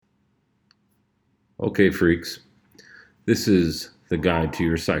Okay, freaks. This is the guide to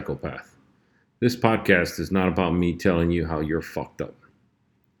your psychopath. This podcast is not about me telling you how you're fucked up.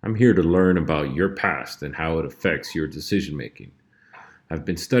 I'm here to learn about your past and how it affects your decision making. I've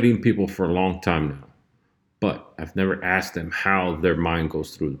been studying people for a long time now, but I've never asked them how their mind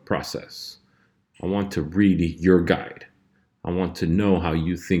goes through the process. I want to read your guide. I want to know how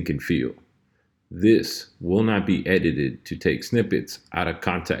you think and feel. This will not be edited to take snippets out of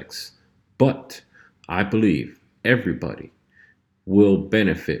context, but I believe everybody will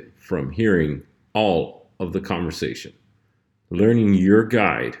benefit from hearing all of the conversation. Learning your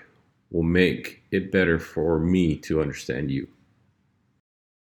guide will make it better for me to understand you.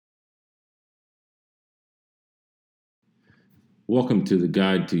 Welcome to the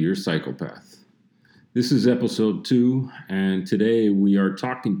Guide to Your Psychopath. This is episode 2, and today we are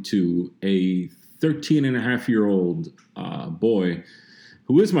talking to a 13 and a half year old boy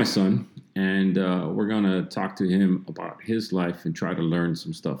who is my son, and we're going to talk to him about his life and try to learn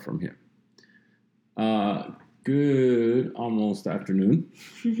some stuff from him. Good almost afternoon.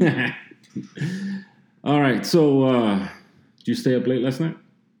 All right, so did you stay up late last night?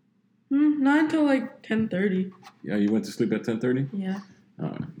 Not until like 10:30. Yeah, you went to sleep at 10:30? Yeah.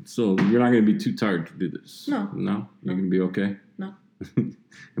 So you're not going to be too tired to do this? No. No? You're going to be okay? No.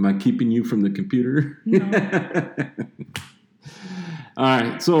 Am I keeping you from the computer? No. All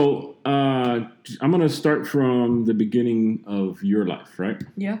right, so I'm going to start from the beginning of your life, right?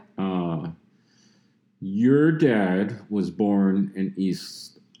 Yeah. Your dad was born in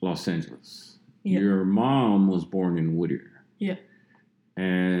East Los Angeles. Yeah. Your mom was born in Whittier. Yeah.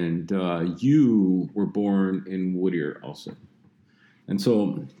 And you were born in Whittier also. And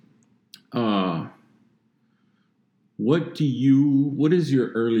so, what is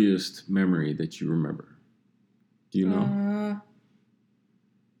your earliest memory that you remember? Do you know?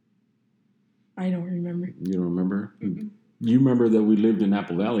 I don't remember. You don't remember? Mm-mm. You remember that we lived in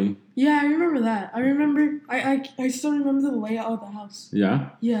Apple Valley? Yeah, I remember that. I remember. I still remember the layout of the house. Yeah?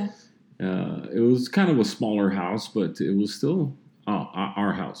 Yeah. It was kind of a smaller house, but it was still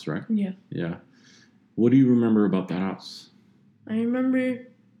our house, right? Yeah. Yeah. What do you remember about that house? I remember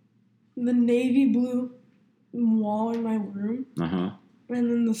the navy blue wall in my room. Uh-huh. And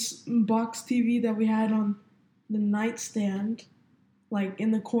then the box TV that we had on the nightstand, like in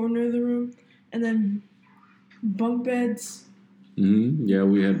the corner of the room. And then bunk beds. Mm-hmm. Yeah,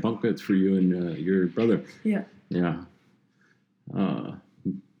 we had bunk beds for you and your brother. Yeah. Yeah.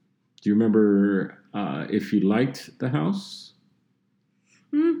 Do you remember if you liked the house?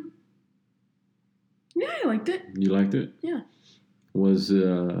 Yeah, I liked it. You liked it? Yeah.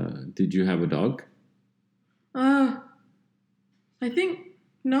 Did you have a dog? I think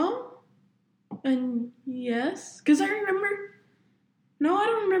no, and yes, because I remember. No, I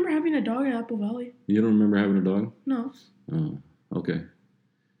don't remember having a dog at Apple Valley. You don't remember having a dog? No. Oh, okay.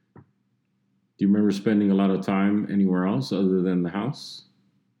 Do you remember spending a lot of time anywhere else other than the house?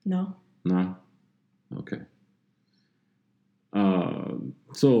 No. No? Okay.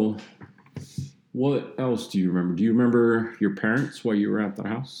 So, what else do you remember? Do you remember your parents while you were at the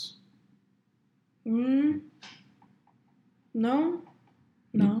house? No.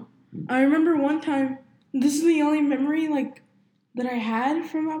 I remember one time, this is the only memory, that I had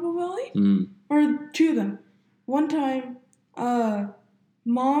from Apple Valley. Or two of them. One time,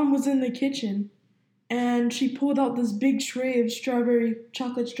 Mom was in the kitchen, and she pulled out this big tray of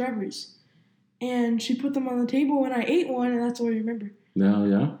chocolate strawberries. And she put them on the table, and I ate one, and that's what I remember. No,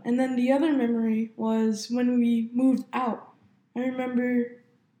 yeah? And then the other memory was when we moved out. I remember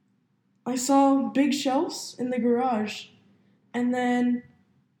I saw big shelves in the garage, and then,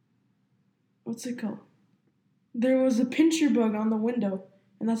 what's it called? There was a pincher bug on the window,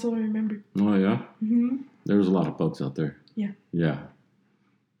 and that's what I remember. Oh, yeah? Mm-hmm. There was a lot of bugs out there. Yeah. Yeah.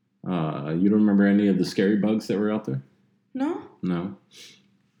 You don't remember any of the scary bugs that were out there? No. No.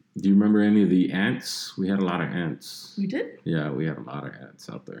 Do you remember any of the ants? We had a lot of ants. We did? Yeah, we had a lot of ants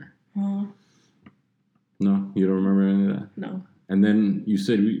out there. No, You don't remember any of that? No. And then you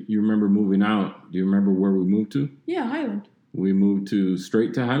said you remember moving out. Do you remember where we moved to? Yeah, Highland. We moved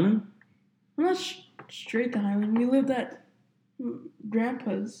straight to Highland? I'm not straight to Highland. We lived at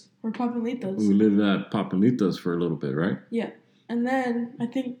Grandpa's or Papalitas. We lived at Papalitas for a little bit, right? Yeah. And then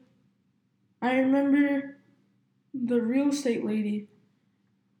I remember the real estate lady.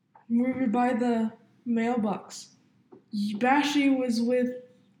 We were by the mailbox. Bashi was with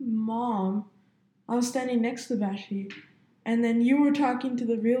Mom. I was standing next to Bashi. And then you were talking to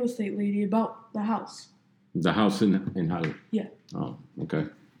the real estate lady about the house. The house in Highland? Yeah. Oh, okay.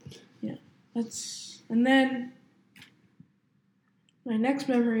 Yeah. And then my next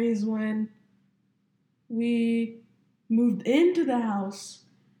memory is when we moved into the house,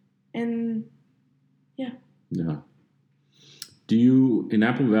 and yeah. Yeah. Do you, in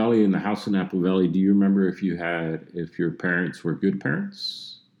Apple Valley, in the house in Apple Valley, do you remember if your parents were good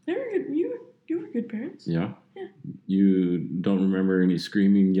parents? They were good. You were good parents. Yeah. Yeah. You don't remember any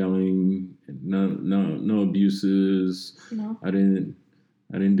screaming, yelling, no abuses. No. I didn't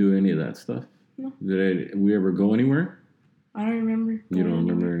do any of that stuff. No. Did we ever go anywhere? I don't remember. You don't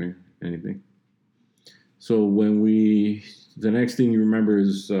remember anything? So the next thing you remember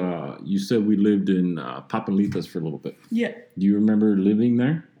is you said we lived in Papalitas for a little bit. Yeah. Do you remember living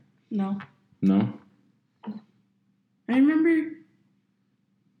there? No. No? I remember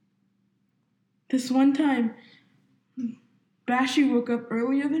this one time, Bashi woke up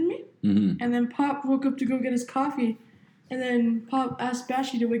earlier than me, and then Pop woke up to go get his coffee, and then Pop asked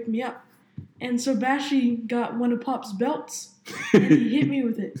Bashi to wake me up. And so Bashi got one of Pop's belts, and he hit me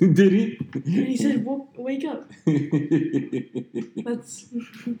with it. Did he? And he said, wake up.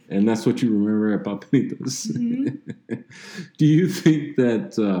 And that's what you remember at Papalitas. Mm-hmm. Do you think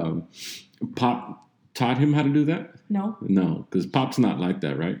that Pop taught him how to do that? No. No, because Pop's not like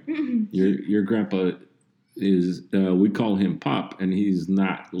that, right? Mm-mm. Your grandpa is, we call him Pop, and he's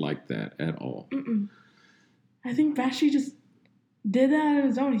not like that at all. Mm-mm. I think Bashi just did that on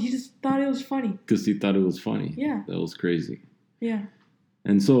his own. He just thought it was funny. Because he thought it was funny. Yeah. That was crazy. Yeah.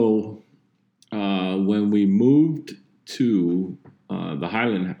 And so when we moved to the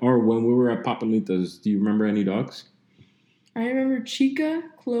Highland, or when we were at Papalitas, do you remember any dogs? I remember Chica,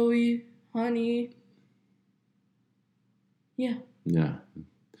 Chloe, Honey. Yeah. Yeah.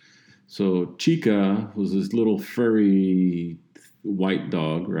 So Chica was this little furry white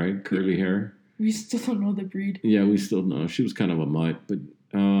dog, right? Curly hair. We still don't know the breed. Yeah, we still know. She was kind of a mutt. But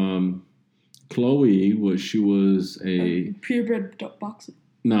Chloe was a purebred boxer.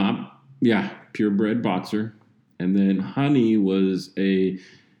 Purebred boxer. And then Honey was a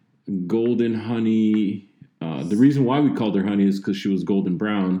golden honey. The reason why we called her Honey is because she was golden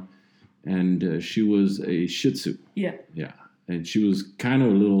brown. And she was a Shih Tzu. Yeah. Yeah. And she was kind of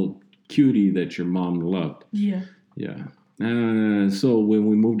a little cutie that your mom loved. Yeah. Yeah. So when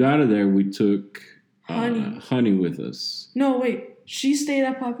we moved out of there, we took Honey with us. No, wait. She stayed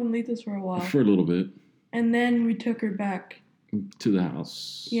at Papalitas for a while. For a little bit. And then we took her back to the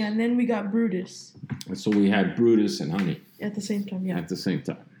house. Yeah, and then we got Brutus. And so we had Brutus and Honey. At the same time, yeah. At the same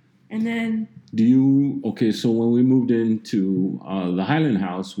time. And then... So when we moved into the Highland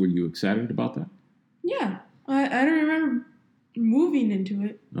house, were you excited about that? Yeah. I don't remember moving into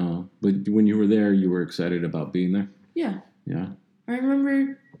it. But when you were there, you were excited about being there? Yeah. Yeah. I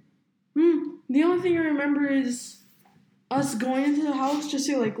remember... the only thing I remember is us going into the house just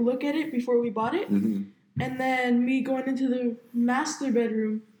to, look at it before we bought it. Mm-hmm. And then me going into the master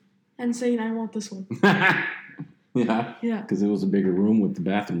bedroom and saying, I want this one. Yeah. Yeah. Because it was a bigger room with the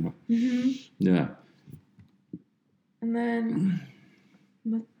bathroom. Mm-hmm. Yeah. And then,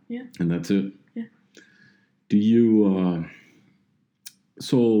 yeah. And that's it? Yeah. Do you,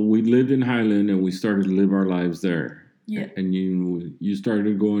 so we lived in Highland and we started to live our lives there. Yeah. And you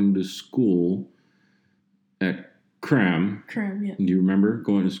started going to school at Cram. Cram, yeah. Do you remember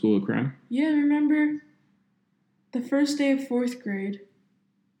going to school at Cram? Yeah, I remember the first day of 4th grade.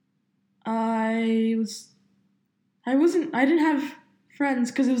 I didn't have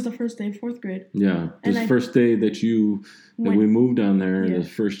friends because it was the first day of 4th grade. Yeah, this first day that we moved down there, yeah. The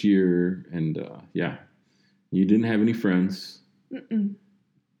first year, and you didn't have any friends. Mm-mm.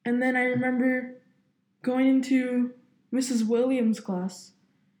 And then I remember going into Mrs. Williams' class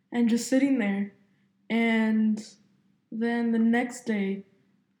and just sitting there, and then the next day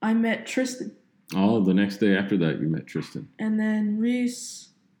I met Tristan. Oh, the next day after that you met Tristan. And then Reese,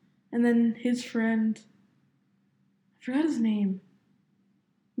 and then his friend. I forgot his name.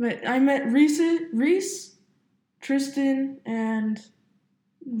 But I met Reese, Tristan, and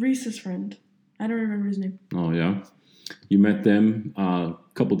Reese's friend. I don't remember his name. Oh, yeah? You met them a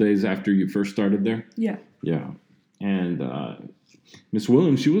couple days after you first started there? Yeah. Yeah. And Miss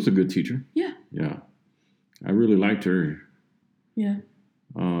Williams, she was a good teacher. Yeah. Yeah. I really liked her. Yeah.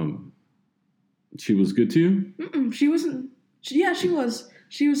 She was good to you? Mm-mm, she wasn't. She was.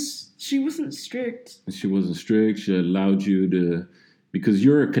 She wasn't strict. She wasn't strict. She allowed you to, because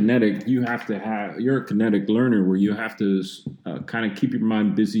you're a kinetic learner where you have to kind of keep your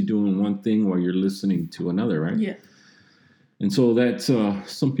mind busy doing one thing while you're listening to another, right? Yeah. And so that's,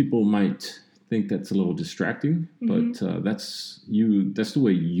 some people might think that's a little distracting, but that's the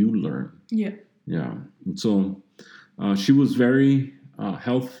way you learn. Yeah. Yeah. And so she was very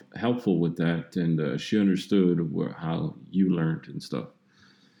helpful with that, and she understood how you learned and stuff.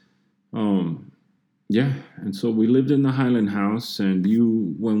 Yeah, and so we lived in the Highland house, and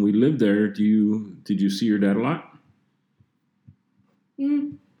when we lived there, did you see your dad a lot?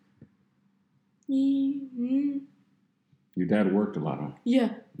 Mm. Mm. Your dad worked a lot, huh?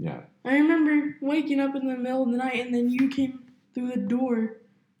 Yeah. Yeah. I remember waking up in the middle of the night, and then you came through the door,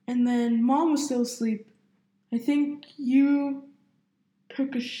 and then Mom was still asleep. I think you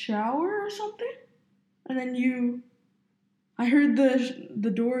took a shower or something, and then I heard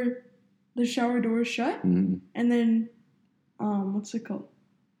the shower door shut, Mm-hmm. and then, what's it called?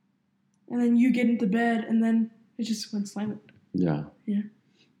 And then you get into bed, and then it just went silent. Yeah. Yeah.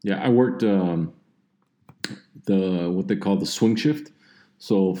 Yeah, I worked what they call the swing shift.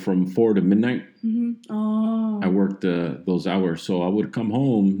 So from 4 to midnight, I worked those hours. So I would come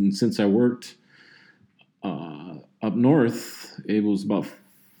home, and since I worked up north, it was about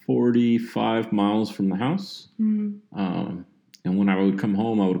 45 miles from the house. And when I would come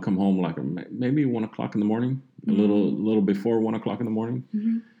home like maybe 1 o'clock in the morning, a little before 1 o'clock in the morning.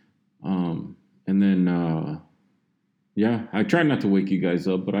 And then, I tried not to wake you guys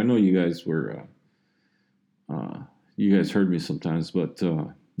up, but I know you guys were, you guys heard me sometimes. But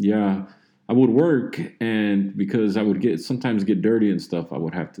I would work, and because I would sometimes get dirty and stuff, I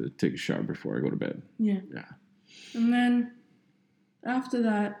would have to take a shower before I go to bed. Yeah. And then after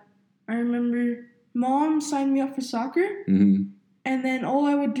that, I remember Mom signed me up for soccer, and then all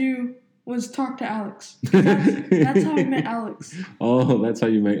I would do was talk to Alex. That's how I met Alex. Oh, that's how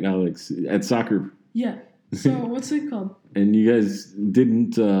you met Alex at soccer. Yeah. So what's it called? And you guys you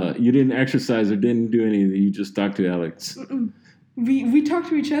didn't exercise or didn't do anything. You just talked to Alex. We talked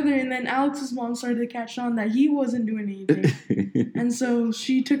to each other, and then Alex's mom started to catch on that he wasn't doing anything, and so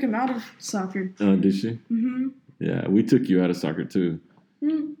she took him out of soccer. Oh, did she? Mm-hmm. Yeah, we took you out of soccer too.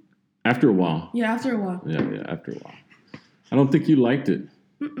 After a while. Yeah, after a while. Yeah, after a while. I don't think you liked it.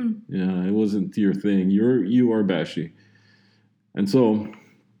 Yeah, it wasn't your thing. You are bashy, and so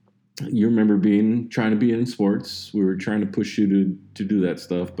you remember trying to be in sports. We were trying to push you to do that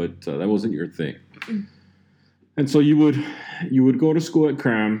stuff, but that wasn't your thing. And so you would go to school at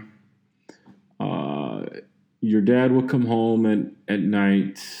Cram. Your dad would come home at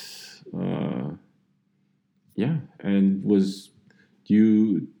night. And do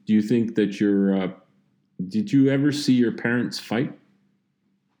you think that did you ever see your parents fight?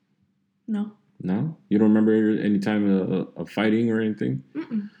 No. No? You don't remember any time of fighting or anything?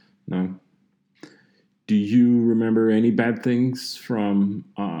 No. Do you remember any bad things from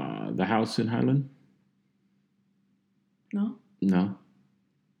the house in Highland? No. No.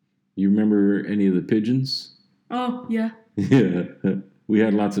 You remember any of the pigeons? Oh, yeah. Yeah. We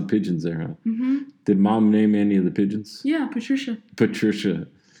had lots of pigeons there, huh? Did Mom name any of the pigeons? Yeah, Patricia. Patricia.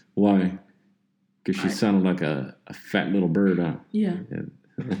 Why? Because she sounded like a fat little bird, huh? Yeah.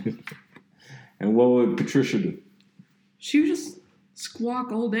 And what would Patricia do? She would just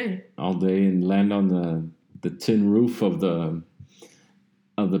squawk all day. All day and land on the tin roof of the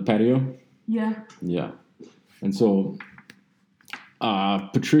patio? Yeah. Yeah. And so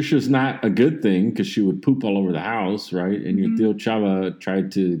Patricia's not a good thing because she would poop all over the house, right? And your Tío Chava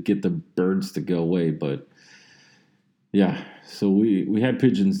tried to get the birds to go away, but yeah. So we had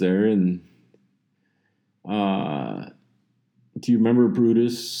pigeons there, and do you remember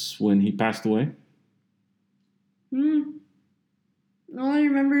Brutus when he passed away? All I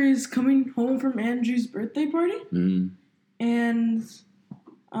remember is coming home from Andrew's birthday party, and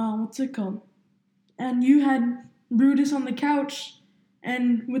what's it called? And you had Brutus on the couch,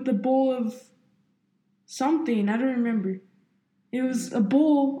 and with a bowl of something, I don't remember. It was a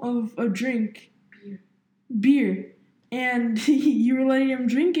bowl of a drink. Beer. And you were letting him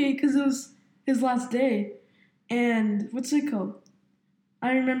drink it because it was his last day. And what's it called?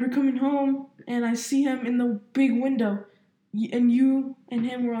 I remember coming home, and I see him in the big window, and you and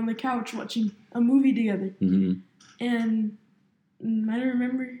him were on the couch watching a movie together. And I don't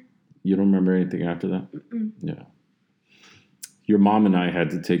remember. You don't remember anything after that? Yeah. Your mom and I had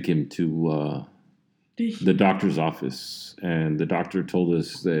to take him to the doctor's office, and the doctor told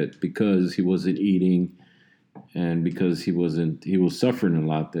us that because he wasn't eating and because he was suffering a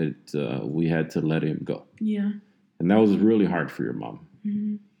lot, that we had to let him go. Yeah. And that was really hard for your mom.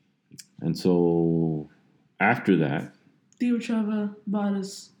 And so after that, Tío Chava bought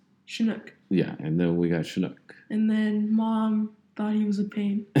us Chinook. Yeah, and then we got Chinook. And then Mom thought he was a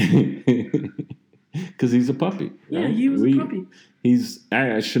pain. Because he's a puppy. Yeah, he was a puppy. He's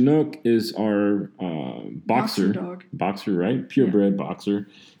Chinook is our boxer dog. Boxer, right? Purebred boxer.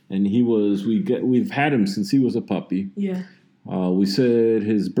 And we've had him since he was a puppy. Yeah. We said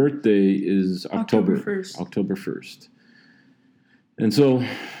his birthday is October 1st. October 1st. And so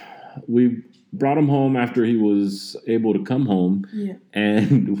we brought him home after he was able to come home. Yeah.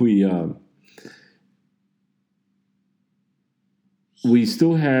 And we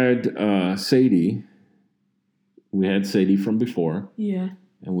still had Sadie. We had Sadie from before. Yeah.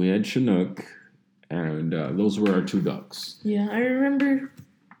 And we had Chinook. And those were our 2 ducks. Yeah, I remember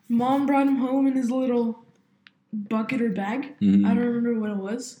Mom brought him home in his little bucket or bag. Mm-hmm. I don't remember what it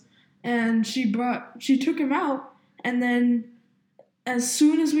was. And she took him out, and then as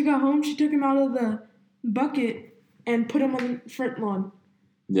soon as we got home, she took him out of the bucket and put him on the front lawn.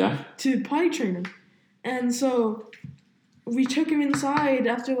 Yeah. To potty train him. And so we took him inside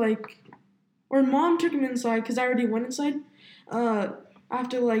after or Mom took him inside because I already went inside.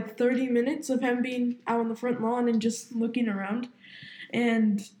 After 30 minutes of him being out on the front lawn and just looking around.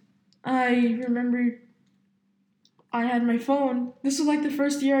 And I remember I had my phone. This was the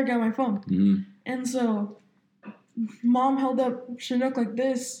first year I got my phone. Mm-hmm. And so Mom held up Chinook like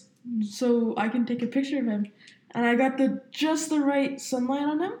this so I can take a picture of him. And I got just the right sunlight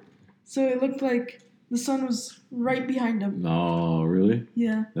on him. So it looked like the sun was right behind him. Oh, really?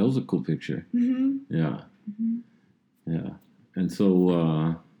 Yeah. That was a cool picture. Mm-hmm. Yeah. Mm-hmm. Yeah. And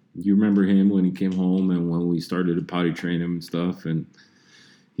so you remember him when he came home and when we started to potty train him and stuff. And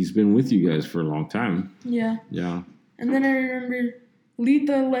he's been with you guys for a long time. Yeah. Yeah. And then I remember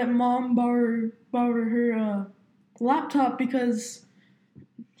Letha let Mom borrow her laptop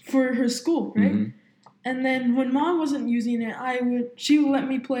for her school, right? Mm-hmm. And then when Mom wasn't using it, she would let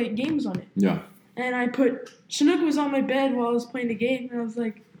me play games on it. Yeah. And Chinook was on my bed while I was playing the game, and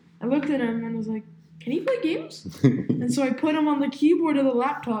I looked at him and was like, can he play games? And so I put him on the keyboard of the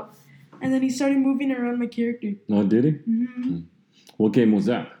laptop, and then he started moving around my character. Oh, did he? Mm-hmm. What game was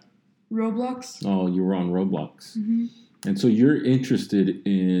that? Roblox. Oh, you were on Roblox. Mm-hmm. And so you're interested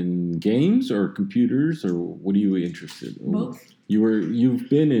in games or computers, or what are you interested in? Both. You've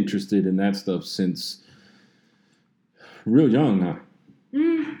been interested in that stuff since real young, huh?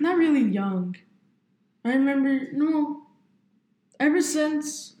 Not really young. I remember, ever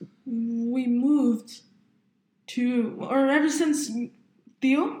since we moved ever since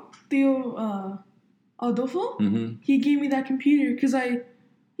Theo Adolfo, Mm-hmm. he gave me that computer because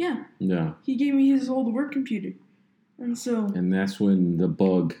he gave me his old work computer. And that's when the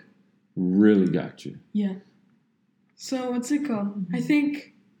bug really got you. Yeah. So what's it called? I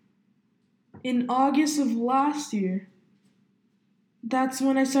think in August of last year, that's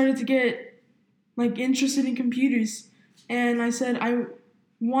when I started to get interested in computers, and I said I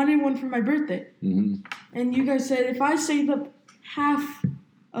wanted one for my birthday. Mm-hmm. And you guys said if I saved up half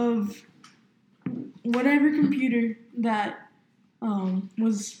of whatever computer that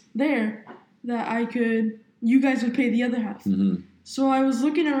was there, that you guys would pay the other half. Mm-hmm. So I was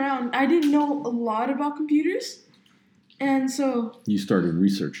looking around. I didn't know a lot about computers, and so you started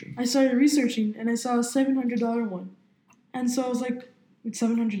researching. I started researching, and I saw a $700 one, and so I was like, it's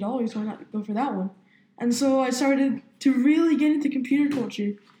 $700, why not go for that one? And so I started to really get into computer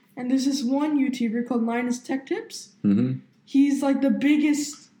culture. And there's this one YouTuber called Linus Tech Tips. Mm-hmm. He's the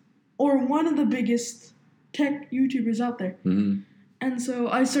biggest, or one of the biggest tech YouTubers out there. Mm-hmm. And so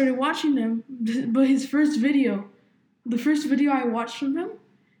I started watching him, but the first video I watched from him,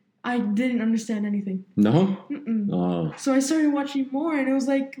 I didn't understand anything. No? Mm-mm. Oh. So I started watching more, and it was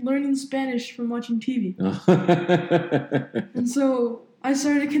like learning Spanish from watching TV. And so I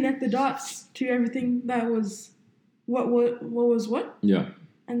started to connect the dots to everything that was what was what. Yeah.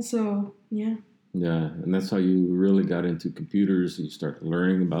 And so, yeah. Yeah, and that's how you really got into computers. You started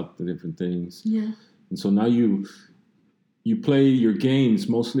learning about the different things. Yeah. And so now you play your games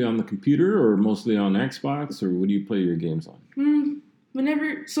mostly on the computer or mostly on Xbox, or what do you play your games on?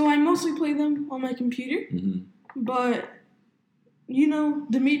 So I mostly play them on my computer. Mm-hmm. But you know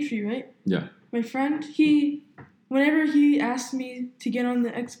Dimitri, right? Yeah. My friend, whenever he asked me to get on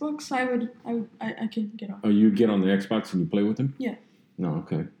the Xbox, I can get on. Oh, you get on the Xbox and you play with him? Yeah. No,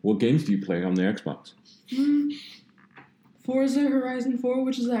 okay. What games do you play on the Xbox? Forza Horizon 4,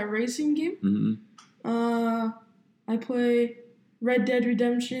 which is that racing game. Mm-hmm. I play Red Dead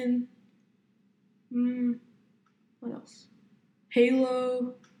Redemption. What else?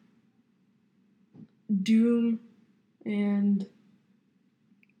 Halo, Doom, and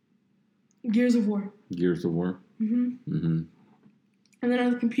Gears of War. Gears of War? Mm-hmm. Mm-hmm. And then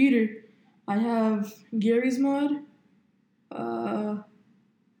on the computer, I have Gary's Mod,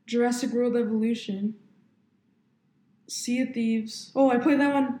 Jurassic World Evolution, Sea of Thieves. Oh, I played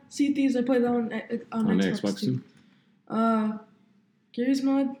that one. Sea of Thieves, I played that one on Xbox too. Gary's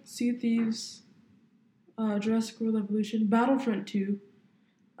Mod, Sea of Thieves, Jurassic World Evolution, Battlefront 2.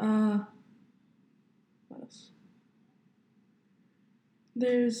 What else?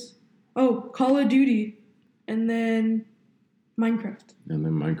 There's Call of Duty, and then Minecraft. On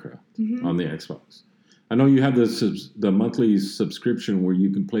the Xbox. I know you have the monthly subscription where you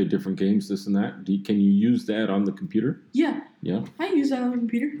can play different games, this and that. Can you use that on the computer? Yeah. Yeah? I use that on the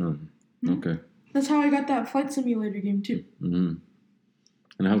computer. Oh, okay. That's how I got that flight simulator game, too. Mm-hmm.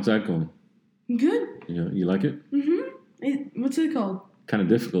 And how's that going? Good. Yeah, you like it? Mm-hmm. What's it called? Kind of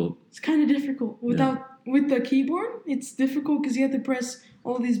difficult. It's kind of difficult. With the keyboard, it's difficult because you have to press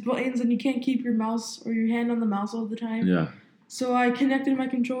all these buttons and you can't keep your mouse or your hand on the mouse all the time. Yeah. So I connected my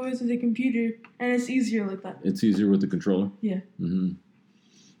controller to the computer, and it's easier like that. It's easier with the controller? Yeah. Mm-hmm.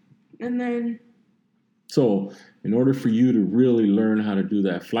 And then... So, in order for you to really learn how to do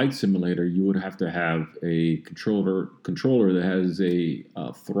that flight simulator, you would have to have a controller that has a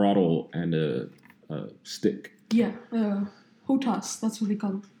throttle and a stick. Yeah. HOTAS, that's what they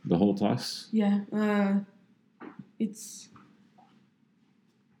call it. The HOTAS? Yeah. It's...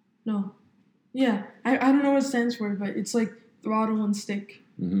 No. Yeah. I don't know what it stands for, but it's like throttle and stick.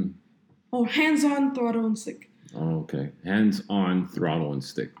 Mm-hmm. Oh, hands-on, throttle, and stick. Oh, okay. Hands-on, throttle, and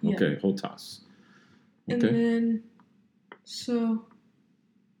stick. Yeah. Okay, HOTAS. Okay. And then, so,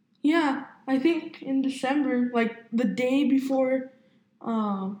 yeah, I think in December, like the day before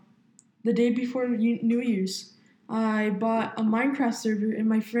New Year's, I bought a Minecraft server, and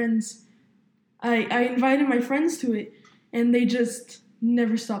my friends, I invited my friends to it, and they just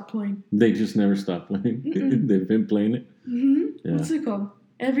never stopped playing. They just never stopped playing? They've been playing it? Mm-hmm. Yeah. What's it called?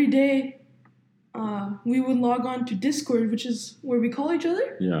 Every day, we would log on to Discord, which is where we call each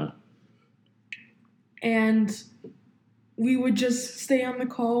other. Yeah. And we would just stay on the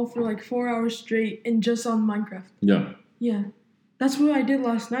call for like 4 hours straight and just on Minecraft. Yeah. Yeah. That's what I did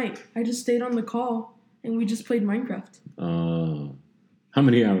last night. I just stayed on the call and we just played Minecraft. How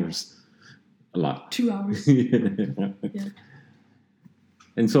many hours? A lot. 2 hours. Yeah.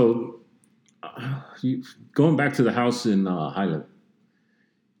 And so, going back to the house in Highland,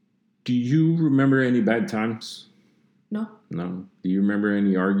 do you remember any bad times? No. No. Do you remember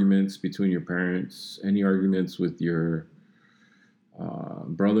any arguments between your parents? Any arguments with your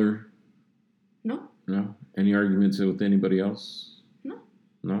brother? No. No. Any arguments with anybody else? No.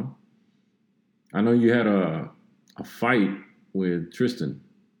 No. I know you had a fight with Tristan.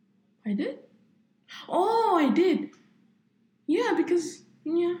 I did? Oh, I did. Yeah, because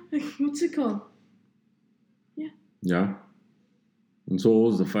what's it called? Yeah. Yeah. And so,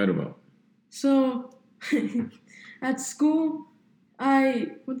 what was the fight about? So. At school,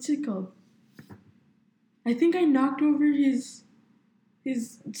 what's it called? I think I knocked over his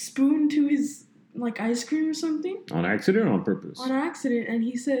spoon to his like ice cream or something. On accident or on purpose? On accident, and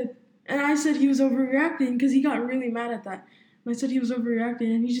I said he was overreacting because he got really mad at that. And I said he was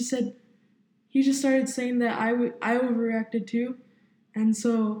overreacting, and he just started saying that I overreacted too, and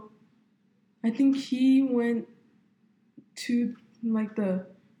so I think he went to like the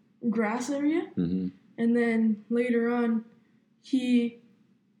grass area. Mm-hmm. And then later on, he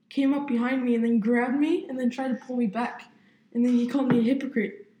came up behind me and then grabbed me and then tried to pull me back. And then he called me a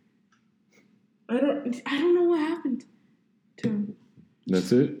hypocrite. I don't know what happened to him.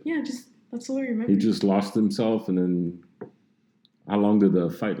 That's it? Yeah, that's all I remember. He just lost himself, and then how long did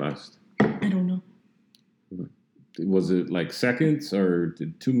the fight last? I don't know. Was it like seconds or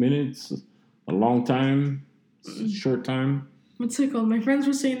 2 minutes? A long time? Short time? What's it called? My friends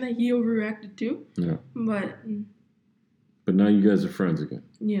were saying that he overreacted too. Yeah. But now you guys are friends again.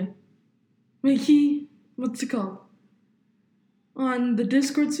 Yeah. Wait, what's it called? On the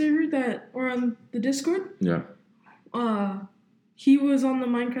Discord server on the Discord? Yeah. He was on the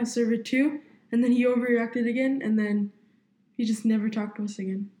Minecraft server too, and then he overreacted again, and then he just never talked to us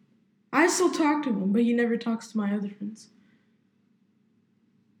again. I still talk to him, but he never talks to my other friends.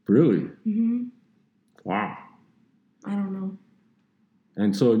 Really? Mm-hmm. Wow. I don't know.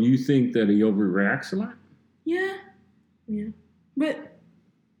 And so you think that he overreacts a lot? Yeah. Yeah. But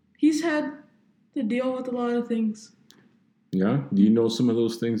he's had to deal with a lot of things. Yeah? Do you know some of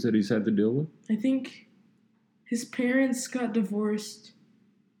those things that he's had to deal with? I think his parents got divorced,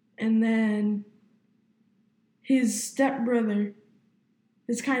 and then his stepbrother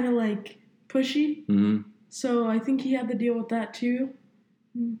is kind of like pushy. Mm-hmm. So I think he had to deal with that too.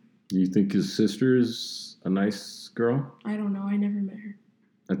 Do you think his sister is a nice girl? I don't know. I never met her.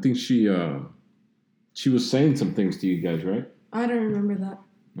 I think she was saying some things to you guys, right? I don't remember that.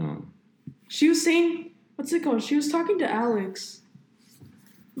 Oh. She was saying, what's it called? She was talking to Alex,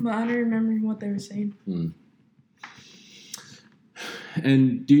 but I don't remember what they were saying. Mm.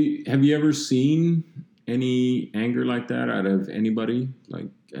 And have you ever seen any anger like that out of anybody, like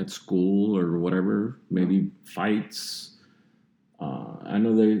at school or whatever? Maybe fights, I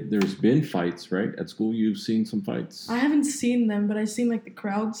know there's been fights, right? At school, you've seen some fights. I haven't seen them, but I've seen like the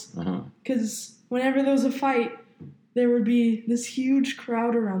crowds. Because whenever there was a fight, there would be this huge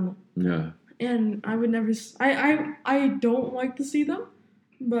crowd around them. Yeah. And I would never. I don't like to see them,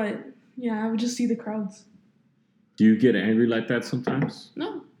 but yeah, I would just see the crowds. Do you get angry like that sometimes?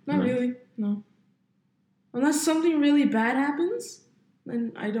 No, not really. No. Unless something really bad happens,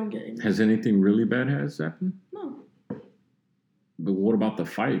 then I don't get angry. Has anything really bad happened? No. But what about the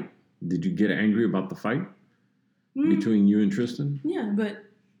fight? Did you get angry about the fight between you and Tristan? Yeah, but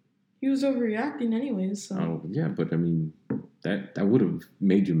he was overreacting anyways. So. Oh, yeah, but I mean, that would have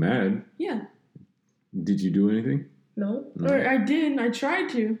made you mad. Yeah. Did you do anything? No. Or I did. I tried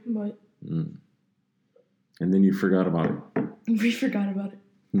to, but. And then you forgot about it. We forgot about it.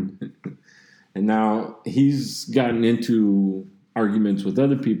 And now he's gotten into arguments with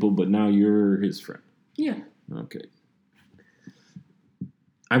other people, but now you're his friend. Yeah. Okay.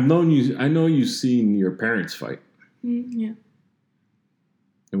 I know you've seen your parents fight. Yeah.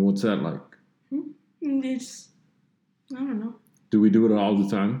 And what's that like? It's, I don't know. Do we do it all the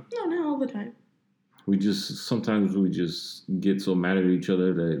time? No, not all the time. Sometimes we just get so mad at each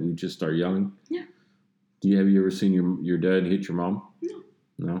other that we just start yelling. Yeah. Have you ever seen your dad hit your mom? No.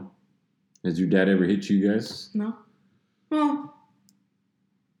 No? Has your dad ever hit you guys? No. Well,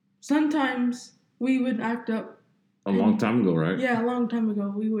 sometimes we would act up. A long time ago, right? Yeah, a long time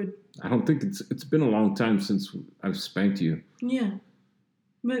ago we would. I don't think it's been a long time since I've spanked you. Yeah.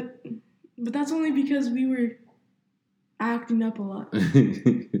 But that's only because we were acting up a lot.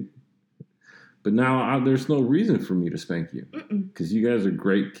 But now there's no reason for me to spank you. Because you guys are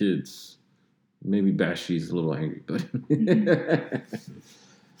great kids. Maybe Bashy's a little angry, but...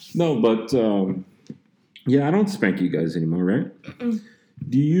 No, but... yeah, I don't spank you guys anymore, right?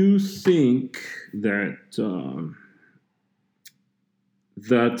 Do you think that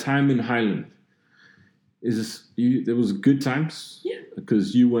the time in Highland it was good times? Yeah.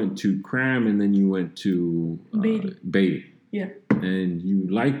 Because you went to Cram and then you went to Beatty. Yeah. And you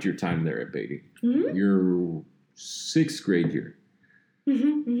liked your time there at Beatty. Your 6th grade year.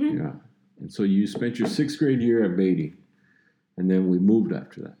 Yeah. And so you spent your 6th grade year at Beatty. And then we moved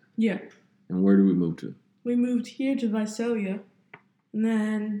after that. Yeah. And where did we move to? We moved here to Visalia. And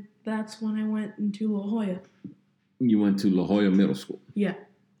then that's when I went into La Jolla. You went to La Jolla Middle School. Yeah.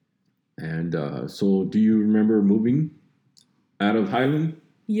 And so do you remember moving out of Highland?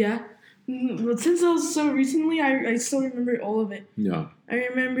 Yeah. But since that was so recently, I still remember all of it. Yeah. I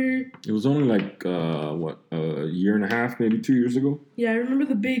remember... It was only like, a year and a half, maybe 2 years ago? Yeah, I remember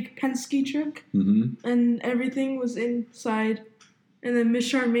the big Penske truck. And everything was inside. And then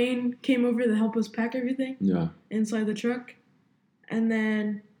Miss Charmaine came over to help us pack everything. Yeah. Inside the truck. And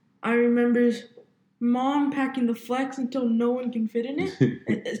then I remember Mom packing the Flex until no one can fit in it,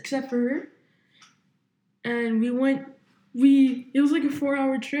 except for her. And it was like a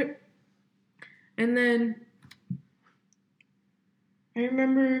 4-hour trip. And then I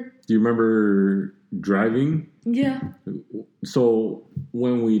remember... Do you remember driving? Yeah. So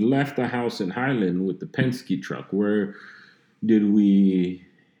when we left the house in Highland with the Penske truck, where did we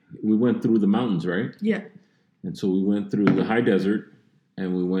went through the mountains, right? Yeah. And so we went through the high desert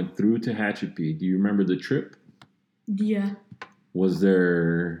and we went through Tehachapi. Do you remember the trip? Yeah. Was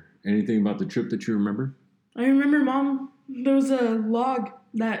there anything about the trip that you remember? I remember Mom, there was a log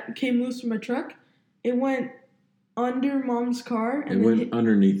that came loose from my truck. It went under Mom's car. And it went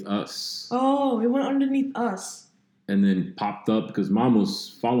underneath us. Oh, it went underneath us. And then popped up because Mom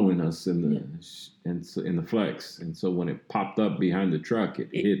was following us in the Flex. And so when it popped up behind the truck, it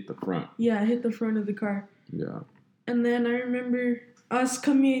hit the front. Yeah, it hit the front of the car. Yeah. And then I remember us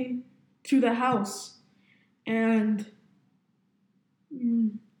coming to the house. And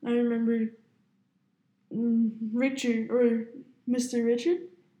I remember Richard, or Mr. Richard,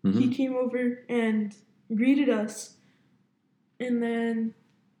 he came over and greeted us. And then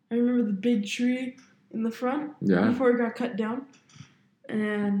I remember the big tree in the front before it got cut down.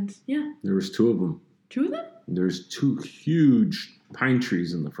 And yeah. There was 2 of them. 2 of them? There's 2 huge pine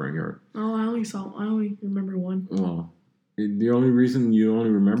trees in the front yard. Oh, I only remember 1. Well, the only reason you only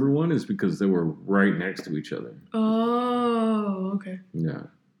remember 1 is because they were right next to each other. Oh, okay. Yeah.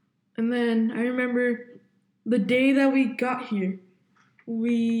 And then I remember the day that we got here,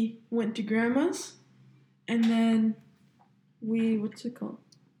 we went to Grandma's, and then what's it called?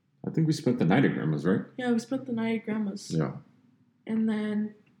 I think we spent the night at Grandma's, right? Yeah, we spent the night at Grandma's. Yeah. And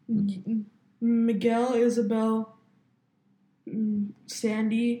then Miguel, Isabel,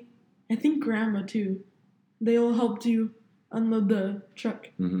 Sandy, I think Grandma too. They all helped you unload the truck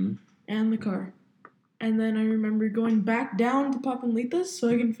and the car. And then I remember going back down to Papalitas so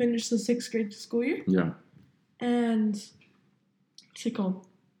I can finish the 6th grade school year. Yeah. And what's it called?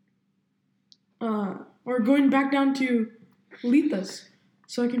 Or going back down to Litas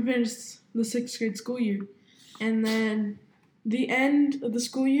so I can finish the 6th grade school year. And then the end of the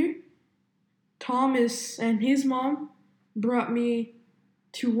school year, Thomas and his mom brought me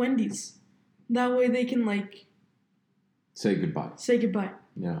to Wendy's. That way they can, like... Say goodbye. Say goodbye.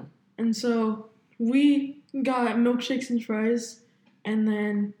 Yeah. And so we got milkshakes and fries. And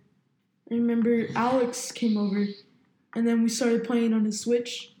then I remember Alex came over. And then we started playing on his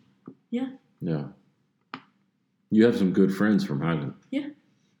Switch. Yeah. Yeah. You have some good friends from Highland. Yeah.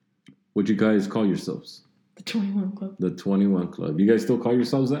 What'd you guys call yourselves? The 21 Club. The 21 Club. You guys still call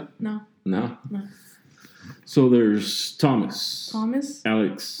yourselves that? No. No? No. So there's Thomas. Thomas.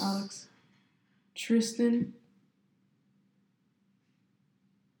 Alex. Tristan.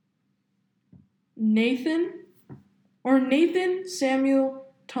 Nathan. Or Nathan, Samuel,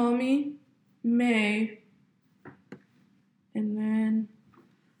 Tommy, May. And then...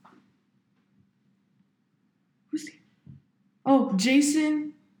 Who's he? Oh,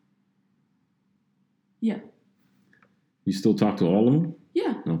 Jason. Yeah. You still talk to all of them?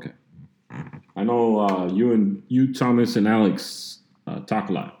 Yeah. Okay. I know you, Thomas, and Alex talk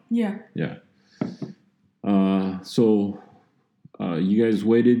a lot. Yeah. Yeah. So you guys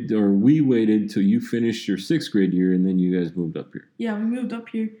waited, or we waited till you finished your 6th grade year, and then you guys moved up here. Yeah, we moved up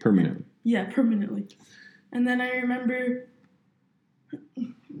here. Permanently. Yeah, permanently. And then I remember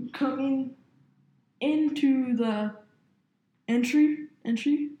coming into the entry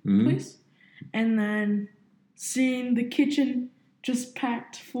place, and then seeing the kitchen just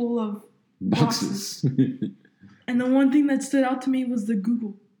packed full of boxes. And the one thing that stood out to me was the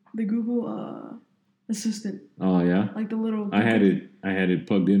Google Assistant. Oh yeah, like the little. I had it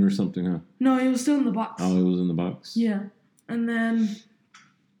plugged in or something, huh? No, it was still in the box. Oh, it was in the box. Yeah, and then,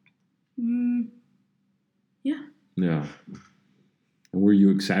 yeah. Yeah. And were you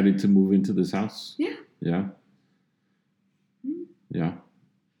excited to move into this house? Yeah. Yeah. Yeah.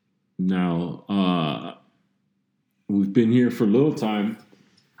 Now, we've been here for a little time,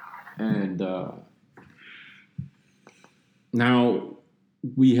 and now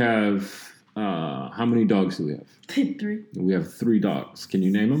we have, how many dogs do we have? 3. We have 3 dogs. Can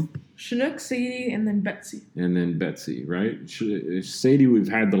you name them? Chinook, Sadie, and then Betsy. And then Betsy, right? Sadie we've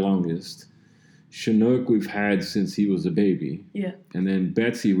had the longest. Chinook we've had since he was a baby. Yeah. And then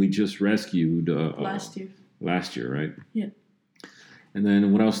Betsy we just rescued. Last year. Last year, right? Yeah. And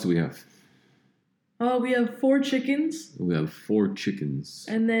then what else do we have? Oh, we have 4 chickens. We have 4 chickens.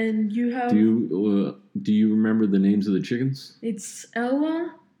 And then you have... Do you remember the names of the chickens? It's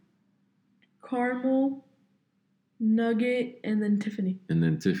Ella, Caramel, Nugget, and then Tiffany. And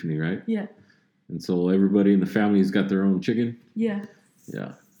then Tiffany, right? Yeah. And so everybody in the family's got their own chicken? Yeah.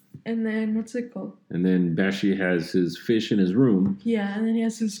 Yeah. And then, what's it called? And then Bashi has his fish in his room. Yeah, and then he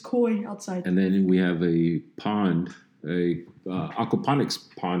has his koi outside. And then we have a pond,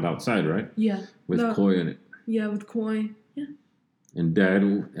 aquaponics pond outside, right? Yeah. With koi in it. Yeah, with koi. Yeah. And Dad,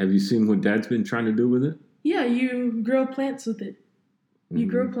 have you seen what Dad's been trying to do with it? Yeah, you grow plants with it. You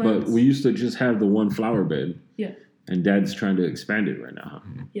grow plants. But we used to just have the one flower bed. Yeah. And Dad's trying to expand it right now.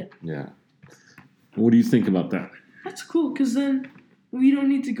 Huh? Yeah. Yeah. What do you think about that? That's cool, because then we don't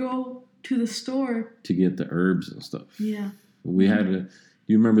need to go to the store to get the herbs and stuff. Yeah. We had do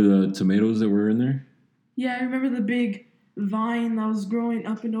you remember the tomatoes that were in there? Yeah, I remember the big vine that was growing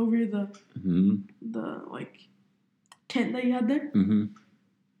up and over the like tent that you had there. Mm-hmm.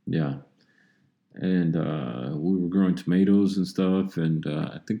 Yeah. And we were growing tomatoes and stuff, and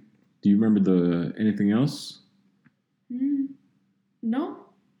I think, do you remember anything else? No.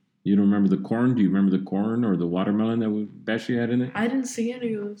 You don't remember the corn? Do you remember the corn or the watermelon that Bashi had in it? I didn't see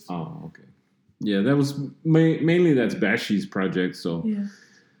any of those. Oh, okay. Yeah, that was mainly that's Bashi's project, so yeah.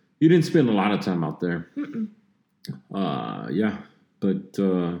 You didn't spend a lot of time out there. Mm-mm. Yeah, but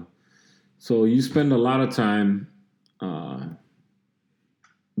so you spend a lot of time.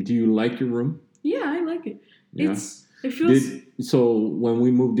 Do you like your room? Yeah, I like it. Yeah. It feels. So when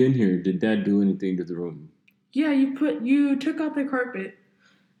we moved in here, did Dad do anything to the room? Yeah, you took out the carpet,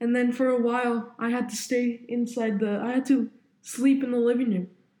 and then for a while I had to stay inside I had to sleep in the living room.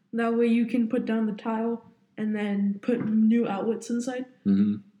 That way you can put down the tile and then put new outlets inside.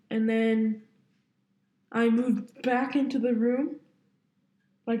 Mm-hmm. And then I moved back into the room,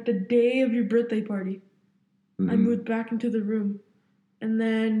 like the day of your birthday party. Mm-hmm. I moved back into the room, and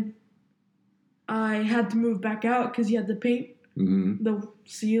then I had to move back out because you had to paint the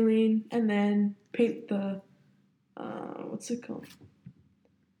ceiling and then paint the what's it called?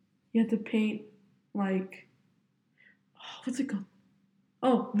 You had to paint like, what's it called?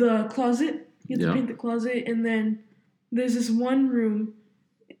 Oh, the closet. You have to paint the closet, and then there's this one room,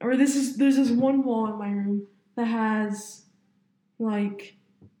 or there's this one wall in my room that has like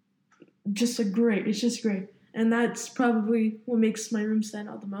just a gray. It's just gray, and that's probably what makes my room stand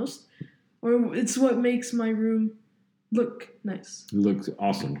out the most, or it's what makes my room look nice. It looks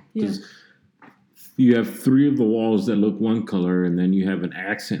awesome. Yeah. You have 3 of the walls that look one color, and then you have an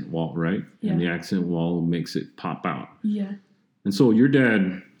accent wall, right? Yeah. And the accent wall makes it pop out. Yeah. And so your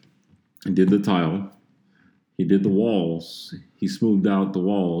dad did the tile. He did the walls. He smoothed out the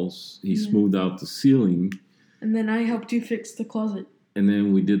walls. He smoothed out the ceiling. And then I helped you fix the closet. And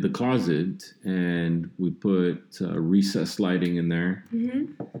then we did the closet, and we put recessed lighting in there.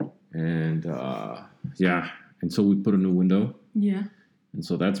 Mm-hmm. And, and so we put a new window. Yeah. And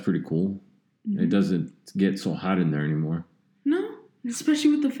so that's pretty cool. Mm-hmm. It doesn't get so hot in there anymore. No, especially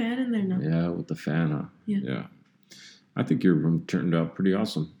with the fan in there now. Yeah, with the fan on. Yeah. I think your room turned out pretty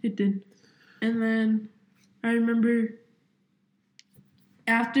awesome. It did. And then I remember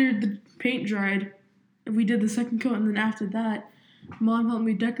after the paint dried, we did the second coat, and then after that, Mom helped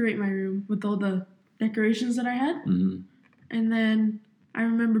me decorate my room with all the decorations that I had. Mm-hmm. And then I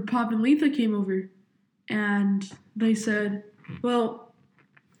remember Pop and Letha came over, and they said, well,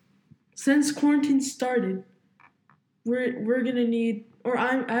 since quarantine started, we're gonna need, or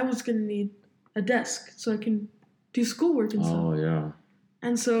I was gonna need a desk so I can do schoolwork and stuff. Oh yeah.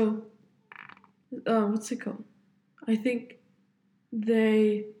 And so, what's it called? I think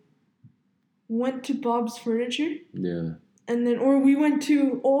they went to Bob's Furniture. Yeah. And then, or we went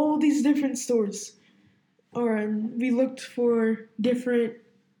to all these different stores, and we looked for different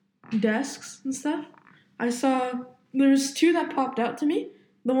desks and stuff. I saw there's 2 that popped out to me.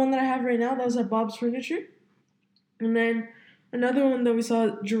 The one that I have right now, that was at Bob's Furniture. And then another one that we saw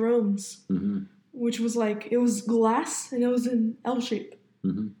at Jerome's, mm-hmm. which was like, it was glass and it was in L shape.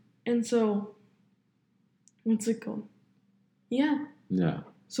 Mm-hmm. And so, what's it called? Yeah. Yeah.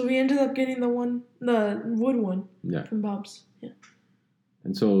 So we ended up getting the wood one from Bob's. Yeah.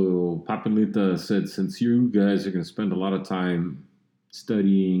 And so Pop and Letha said, since you guys are going to spend a lot of time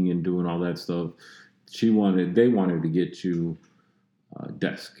studying and doing all that stuff, they wanted to get you a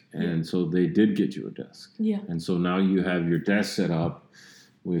desk. And so they did get you a desk. Yeah. And so now you have your desk set up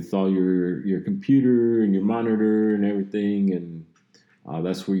with all your computer and your monitor and everything. And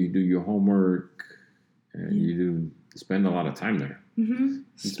that's where you do your homework. And you do spend a lot of time there. Mm-hmm.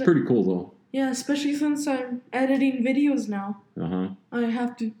 It's pretty cool, though. Yeah, especially since I'm editing videos now. Uh-huh. I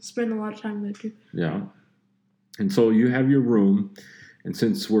have to spend a lot of time there, too. Yeah. And so you have your room. And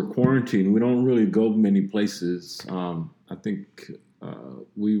since we're quarantined, we don't really go many places. I think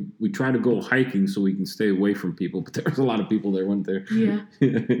we try to go hiking so we can stay away from people. But there was a lot of people there, weren't there? Yeah.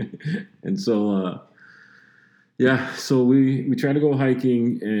 And so... so we tried to go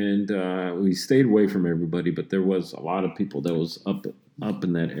hiking, and we stayed away from everybody, but there was a lot of people that was up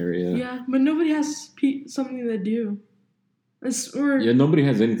in that area. Yeah, but nobody has something to do. Nobody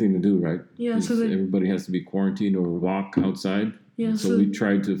has anything to do, right? Yeah, so everybody has to be quarantined or walk outside. Yeah, so we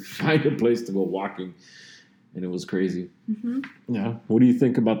tried to find a place to go walking, and it was crazy. Mm-hmm. Yeah. What do you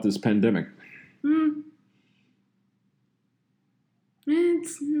think about this pandemic?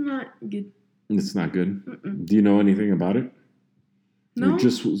 It's not good. It's not good. Mm-mm. Do you know anything about it? No. Or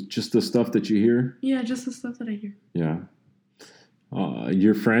just the stuff that you hear? Yeah, just the stuff that I hear. Yeah.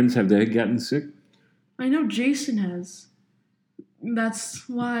 Your friends, have they gotten sick? I know Jason has. That's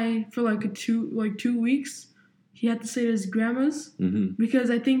why for like 2 weeks he had to stay at his grandma's, because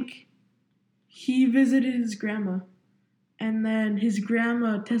I think he visited his grandma, and then his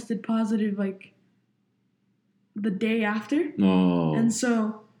grandma tested positive like the day after. Oh. And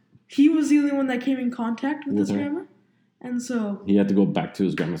so he was the only one that came in contact with his grandma. And so he had to go back to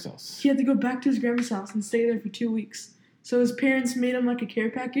his grandma's house. He had to go back to his grandma's house and stay there for 2 weeks. So his parents made him like a care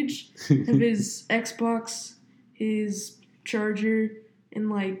package of his Xbox, his charger, and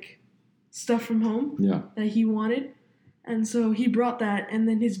like stuff from home that he wanted. And so he brought that, and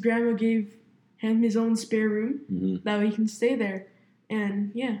then his grandma gave him his own spare room that way he can stay there.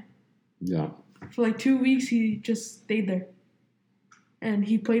 And for like 2 weeks he just stayed there. And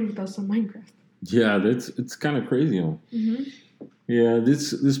he played with us on Minecraft. Yeah, it's kind of crazy, huh? Mm-hmm. Yeah,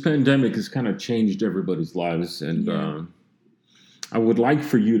 this pandemic has kind of changed everybody's lives, and I would like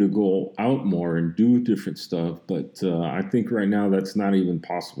for you to go out more and do different stuff, but I think right now that's not even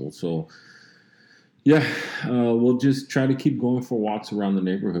possible. So, we'll just try to keep going for walks around the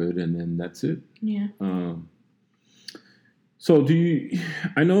neighborhood, and then that's it. Yeah. So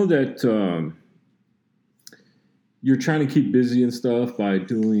I know that you're trying to keep busy and stuff by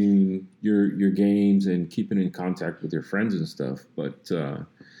doing your games and keeping in contact with your friends and stuff. But do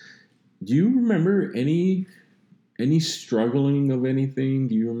you remember any struggling of anything?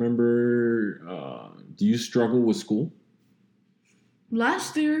 Do you remember? Do you struggle with school?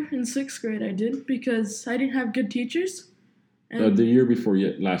 Last year in 6th grade, I did because I didn't have good teachers. And The year before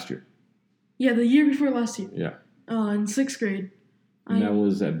last year. Yeah, the year before last year. Yeah. In 6th grade. And that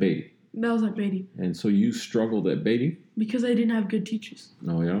was at Beatty. That was at Beatty. And so you struggled at Beatty? Because I didn't have good teachers.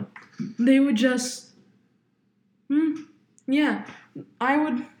 Oh, yeah? They would just... yeah. I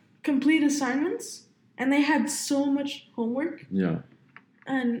would complete assignments, and they had so much homework. Yeah.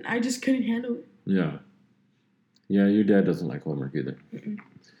 And I just couldn't handle it. Yeah. Yeah, your dad doesn't like homework either. Mm-mm.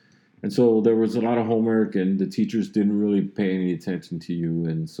 And so there was a lot of homework, and the teachers didn't really pay any attention to you,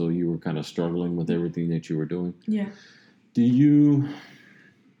 and so you were kind of struggling with everything that you were doing. Yeah.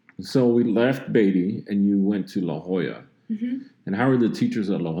 So we left Beatty, and you went to La Jolla. Mm-hmm. And how are the teachers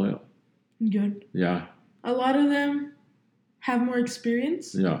at La Jolla? Good. Yeah. A lot of them have more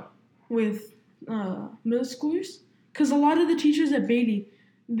experience with middle schoolers. Because a lot of the teachers at Beatty,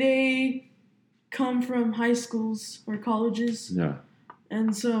 they come from high schools or colleges. Yeah.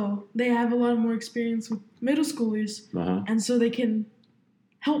 And so they have a lot more experience with middle schoolers. Uh-huh. And so they can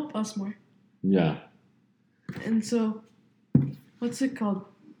help us more. Yeah. And so, what's it called?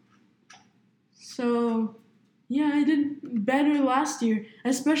 So, yeah, I did better last year,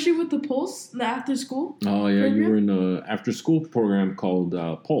 especially with the Pulse, the after school. Oh, yeah, program. you were in an after school program called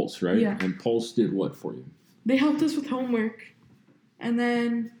Pulse, right? Yeah. And Pulse did what for you? They helped us with homework. And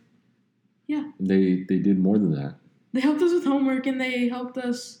then, yeah. They did more than that. They helped us with homework, and they helped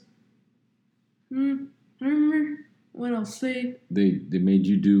us. I don't remember what else. They made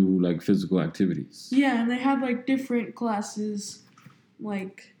you do like physical activities. Yeah, and they had like different classes.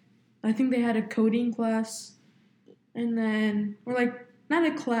 Like, I think they had a coding class, and then like not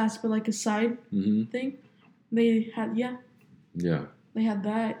a class, but like a side thing. They had They had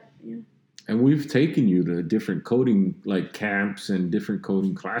that. Yeah. And we've taken you to different coding like camps and different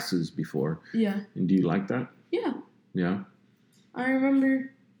coding classes before. Yeah. And do you like that? Yeah. Yeah. I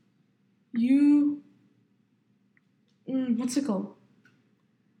remember you. What's it called?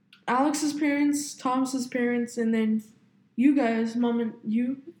 Alex's parents, Thomas's parents, and then you guys, mom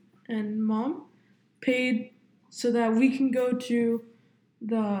paid so that we can go to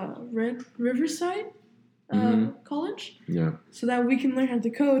the Riverside college. Yeah. So that we can learn how to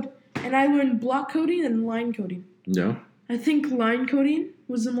code. And I learned block coding and line coding. Yeah. I think line coding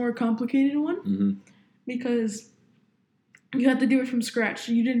was the more complicated one because you had to do it from scratch.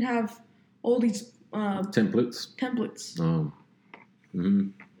 You didn't have all these templates. Oh.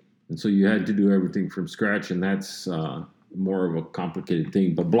 And so you had to do everything from scratch, and that's more of a complicated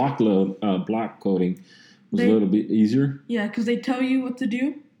thing. But block coding was a little bit easier. Yeah, because they tell you what to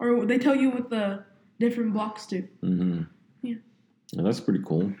do, or they tell you what the different blocks do. Mm-hmm. Yeah. Well, that's pretty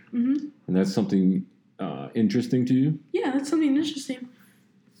cool. Mm-hmm. And that's something interesting to you? Yeah, that's something interesting.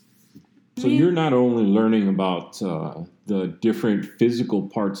 So you're not only learning about the different physical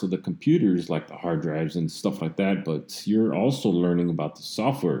parts of the computers, like the hard drives and stuff like that, but you're also learning about the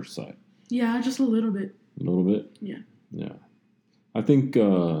software side. Yeah, just a little bit. A little bit? Yeah. Yeah. I think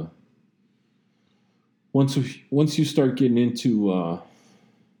once you start getting into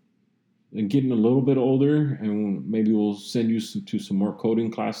and getting a little bit older, and maybe we'll send you to some more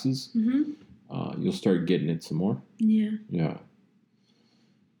coding classes, you'll start getting it some more. Yeah. Yeah.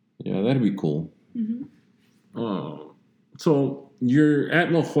 Yeah, that'd be cool. Mm-hmm. So you're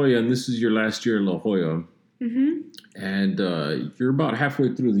at La Jolla, and this is your last year at La Jolla. Mm-hmm. And you're about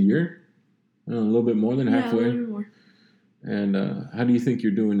halfway through the year. A little bit more than halfway. Yeah, a little bit more. And how do you think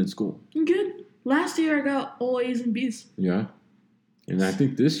you're doing in school? Good. Last year I got all A's and B's. Yeah. And I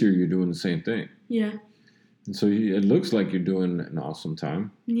think this year you're doing the same thing. Yeah. And so it looks like you're doing an awesome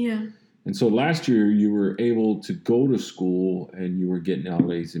time. Yeah. And so last year you were able to go to school and you were getting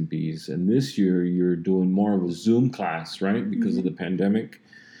all A's and B's. And this year you're doing more of a Zoom class, right? Because of the pandemic.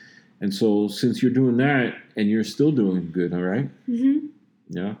 And so since you're doing that and you're still doing good, all right? Mm-hmm.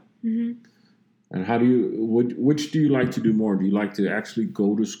 Yeah. Mm-hmm. And which do you like to do more? Do you like to actually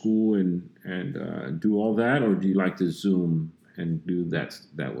go to school and do all that? Or do you like to Zoom and do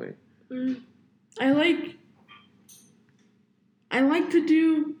that way? I like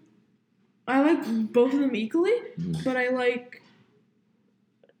both of them equally, but I like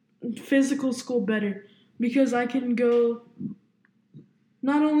physical school better because I can go.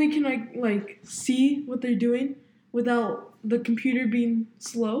 Not only can I like see what they're doing without the computer being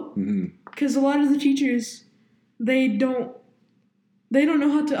slow, because a lot of the teachers they don't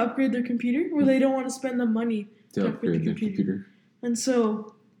know how to upgrade their computer, or they don't want to spend the money to upgrade the computer. And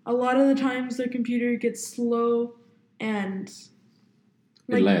so a lot of the times their computer gets slow and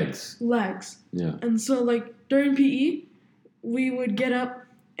it lags. Yeah. And so like during PE, we would get up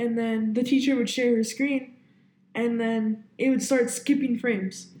and then the teacher would share her screen and then it would start skipping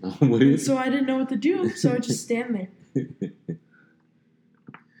frames. So I didn't know what to do, so I'd just stand there.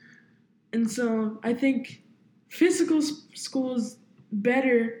 And so I think physical school is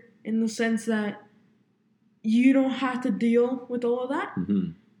better in the sense that you don't have to deal with all of that.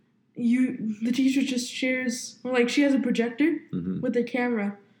 Mm-hmm. The teacher just shares, or like she has a projector with a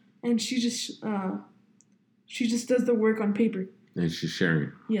camera, and she just does the work on paper. And she's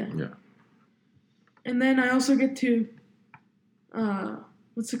sharing. Yeah. And then I also get to,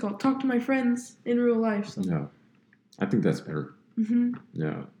 talk to my friends in real life. So. Yeah, I think that's better. Mm-hmm.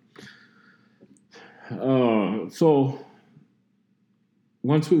 Yeah. So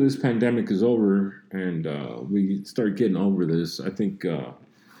once this pandemic is over and we start getting over this, I think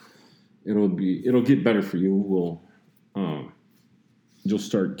it'll get better for you. You'll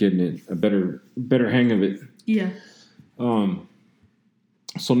start getting it a better hang of it. Yeah.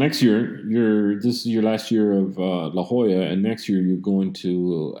 So next year, this is your last year of La Jolla, and next year you're going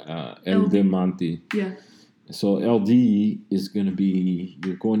to El de Monte. Yeah. So LD is going to be,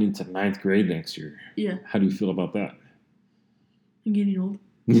 you're going into 9th grade next year. Yeah. How do you feel about that? I'm getting old.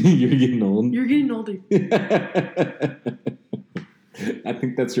 You're getting old? You're getting older. I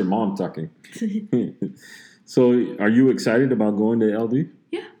think that's your mom talking. So are you excited about going to LD?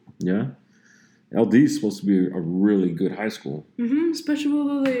 Yeah. Yeah? LD is supposed to be a really good high school. Mm-hmm, especially with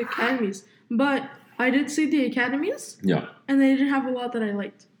all the academies. But I did see the academies. Yeah. And they didn't have a lot that I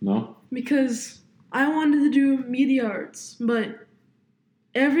liked. No? Because I wanted to do media arts, but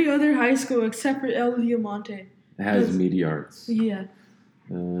every other high school except for El Diamante has media arts. Yeah.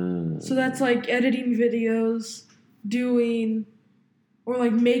 So that's like editing videos, making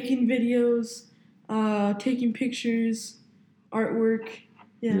videos, taking pictures, artwork.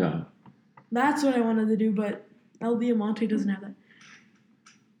 Yeah. That's what I wanted to do, but El Diamante doesn't have that.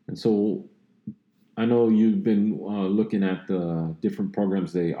 And so I know you've been looking at the different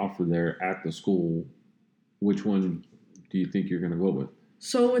programs they offer there at the school. Which one do you think you're going to go with?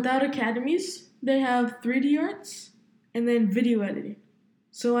 So without academies, they have 3D arts and then video editing.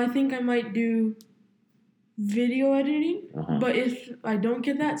 So I think I might do video editing, but if I don't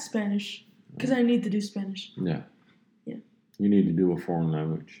get that, Spanish, because I need to do Spanish. Yeah. Yeah. You need to do a foreign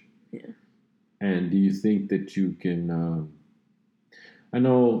language. Yeah. And do you think that you can... I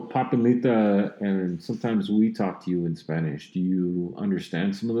know Papelita, and sometimes we talk to you in Spanish. Do you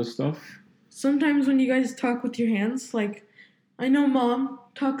understand some of this stuff? Sometimes when you guys talk with your hands, like, I know Mom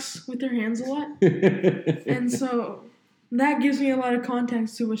talks with her hands a lot. And so that gives me a lot of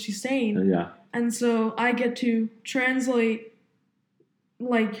context to what she's saying. Yeah. And so I get to translate,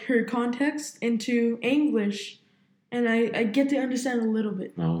 like, her context into English, and I get to understand a little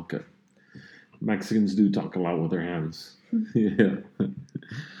bit. Oh, okay. Mexicans do talk a lot with their hands. Yeah.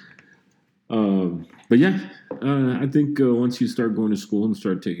 But yeah, I think once you start going to school and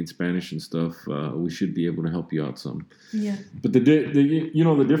start taking Spanish and stuff, we should be able to help you out some. Yeah. But the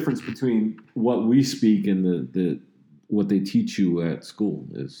difference between what we speak and what they teach you at school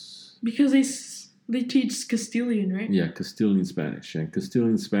is because they teach Castilian, right? Yeah, Castilian Spanish, and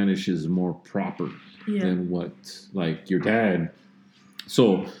Castilian Spanish is more proper than what like your dad.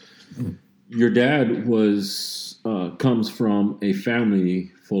 So your dad comes from a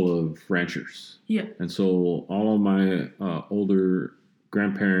family full of ranchers. Yeah. And so all of my older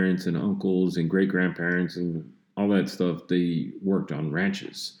grandparents and uncles and great-grandparents and all that stuff, they worked on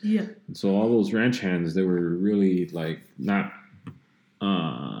ranches. Yeah. And so all those ranch hands, they were really like not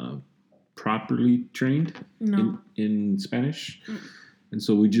properly trained in Spanish. Mm. And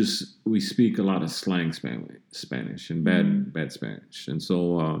so we speak a lot of slang Spanish and bad Spanish. And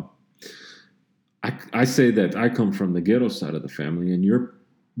so I say that I come from the ghetto side of the family, and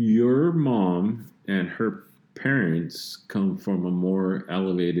your mom and her parents come from a more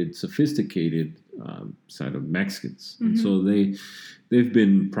elevated, sophisticated side of Mexicans. Mm-hmm. And so they've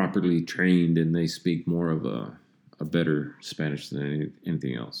been properly trained, and they speak more of a better Spanish than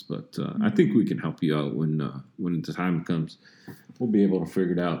anything else. But I think we can help you out when the time comes. We'll be able to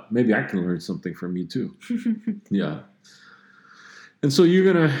figure it out. Maybe I can learn something from you too. Yeah. And so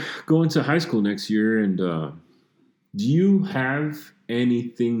you're going to go into high school next year, and do you have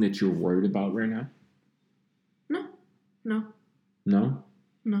anything that you're worried about right now? No. No?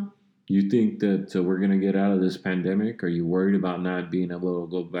 No. You think that we're going to get out of this pandemic? Are you worried about not being able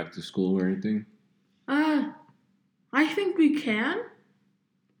to go back to school or anything? I think we can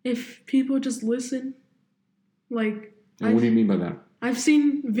if people just listen. Like, and what do you mean by that? I've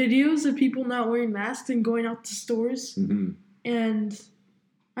seen videos of people not wearing masks and going out to stores. Mm-hmm. And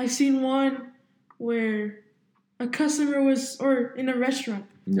I've seen one where a customer was, or in a restaurant,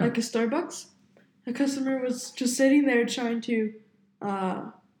 like a Starbucks, a customer was just sitting there trying to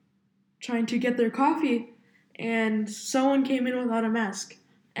get their coffee, and someone came in without a mask.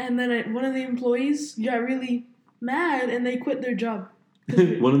 And then one of the employees got really mad, and they quit their job.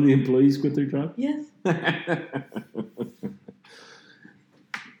 One of the employees quit their job? Yes.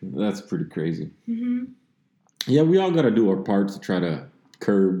 That's pretty crazy. Mm-hmm. Yeah, we all got to do our part to try to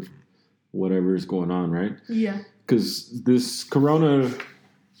curb whatever is going on, right? Yeah. Because this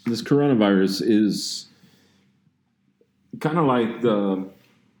coronavirus is kind of like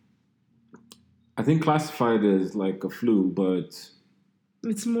I think classified as like a flu, but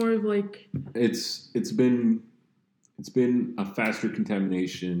it's more of like it's been a faster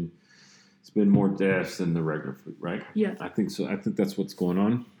contamination. It's been more deaths than the regular flu, right? Yeah. I think so. I think that's what's going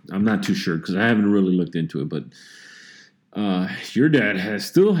on. I'm not too sure because I haven't really looked into it, but your dad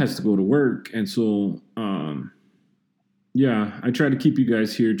still has to go to work, and so yeah, I try to keep you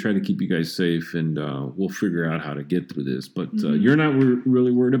guys here, try to keep you guys safe, and we'll figure out how to get through this. But you're not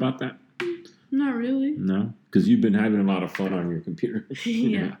really worried about that? Not really. No, because you've been having a lot of fun on your computer.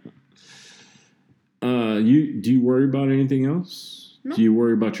 Yeah. Do you worry about anything else? No. Do you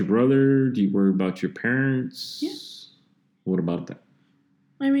worry about your brother? Do you worry about your parents? Yeah. What about that?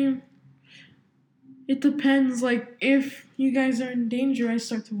 I mean, it depends. Like, if you guys are in danger, I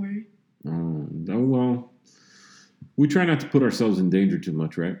start to worry. Well, we try not to put ourselves in danger too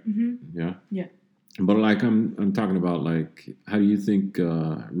much, right? Mm-hmm. Yeah. Yeah. But like I'm talking about, like, how do you think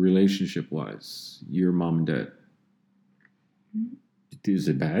relationship wise, your mom and dad? Mm-hmm. Is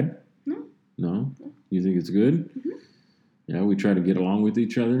it bad? No. No? You think it's good? Mm-hmm. Yeah, we try to get along with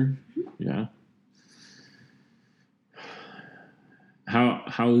each other. Mm-hmm. Yeah.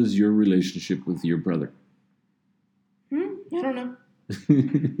 How is your relationship with your brother? I don't know.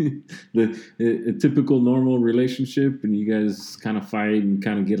 A typical normal relationship, and you guys kind of fight and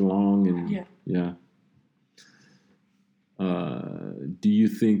kind of get along, and yeah. Do you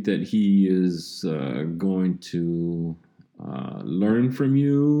think that he is going to learn from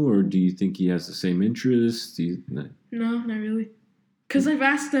you, or do you think he has the same interests? No, not really. Because I've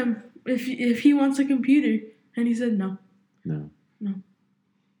asked him if he wants a computer, and he said no. No. No.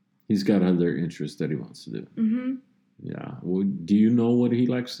 He's got other interests that he wants to do. Mm-hmm. Yeah. Well, do you know what he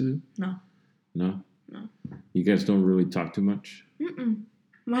likes to do? No. No? No. You guys don't really talk too much? Mm-mm.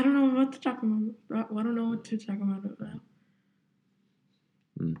 I don't know what to talk about. I don't know what to talk about.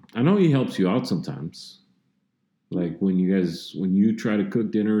 I know he helps you out sometimes. Like when you try to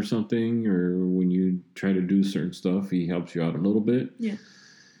cook dinner or something, or when you try to do certain stuff, he helps you out a little bit. Yeah.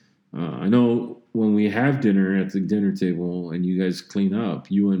 I know when we have dinner at the dinner table and you guys clean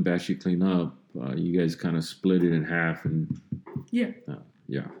up, you and Bashi clean up, you guys kind of split it in half. And yeah.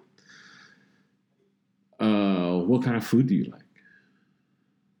 Yeah. What kind of food do you like?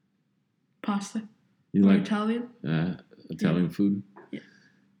 Pasta. You like Italian? Italian food? Yeah.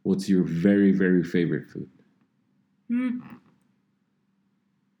 What's your very, very favorite food?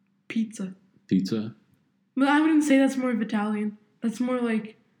 Pizza. Pizza? But I wouldn't say that's more of Italian. That's more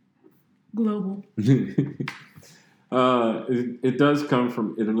like global. It does come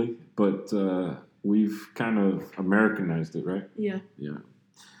from Italy, but we've kind of Americanized it, right? Yeah. Yeah.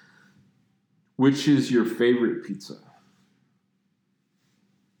 Which is your favorite pizza?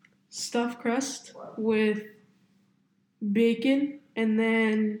 Stuffed crust with bacon and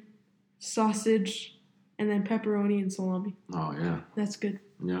then sausage and then pepperoni and salami. Oh, yeah. That's good.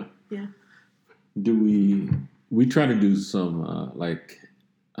 Yeah? Yeah. Do we try to do some,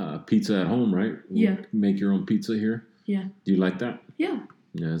 pizza at home, right? Yeah. Make your own pizza here? Yeah. Do you like that? Yeah.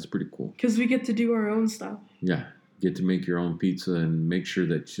 Yeah, it's pretty cool. Because we get to do our own stuff. Yeah. Get to make your own pizza and make sure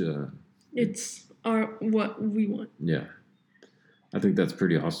that... it's what we want. Yeah. I think that's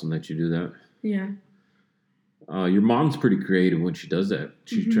pretty awesome that you do that. Yeah. Your mom's pretty creative when she does that.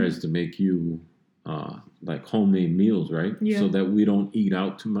 She tries to make you like homemade meals, right? Yeah. So that we don't eat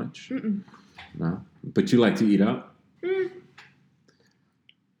out too much. Mm-mm. No, but you like to eat out.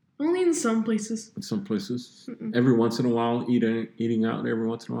 Only in some places. In some places, every once in a while, eating out. Every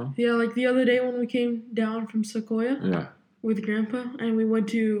once in a while. Yeah, like the other day when we came down from Sequoia. Yeah. With Grandpa, and we went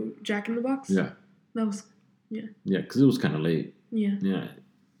to Jack in the Box. Yeah. That was, yeah. Yeah, because it was kind of late. Yeah. Yeah.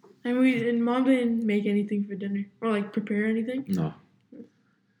 And Mom didn't make anything for dinner or like prepare anything. No.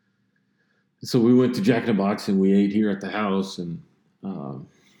 So we went to Jack in the Box and we ate here at the house, and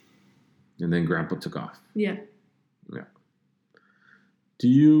then Grandpa took off. Yeah. Yeah. Do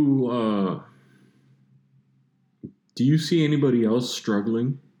Do you see anybody else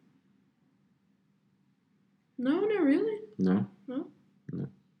struggling? No, not really. No? No.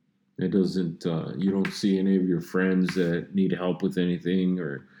 It doesn't, you don't see any of your friends that need help with anything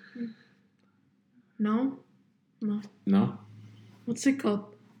or... No. No? What's it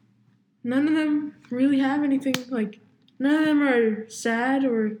called? None of them really have anything, like, none of them are sad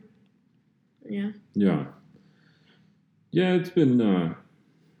or... Yeah. Yeah. Yeah, it's been,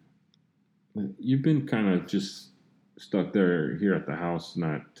 you've been kind of just stuck there here at the house,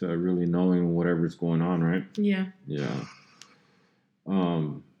 not really knowing whatever's going on, right? Yeah. Yeah.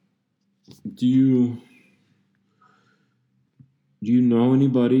 Do you know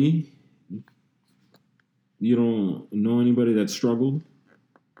anybody? You don't know anybody that struggled?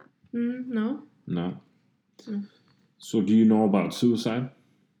 No. No. So do you know about suicide?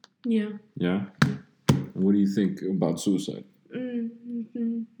 Yeah. Yeah? And what do you think about suicide?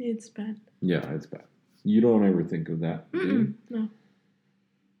 It's bad. Yeah, it's bad. You don't ever think of that, do you?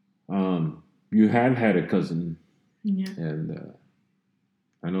 No. You had a cousin. Yeah. And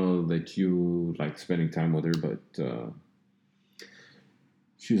I know that you like spending time with her, but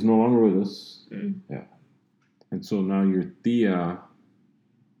she's no longer with us. Yeah. And so now your Tia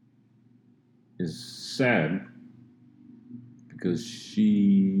is sad because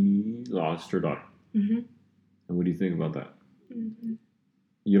she lost her daughter. And what do you think about that?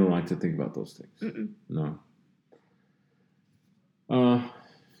 You don't like to think about those things? No.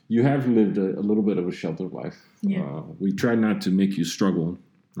 You have lived a little bit of a sheltered life. Yeah. We try not to make you struggle.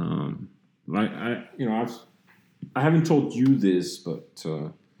 I haven't told you this, but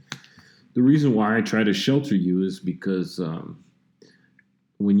the reason why I try to shelter you is because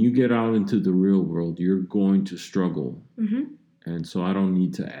when you get out into the real world, you're going to struggle. And so I don't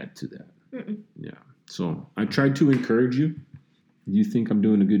need to add to that. Yeah. So I try to encourage you. Do you think I'm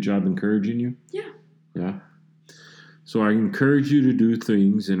doing a good job encouraging you? Yeah. Yeah. So I encourage you to do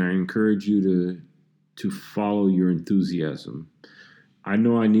things, and I encourage you to follow your enthusiasm. I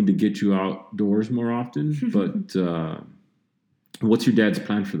know I need to get you outdoors more often, but what's your dad's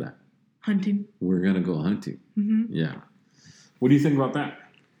plan for that? Hunting. We're going to go hunting. Yeah. What do you think about that?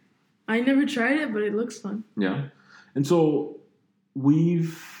 I never tried it, but it looks fun. Yeah. And so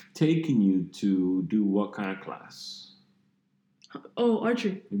we've taken you to do what kind of class? Oh,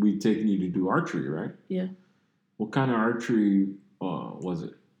 archery. We've taken you to do archery, right? Yeah. What kind of archery was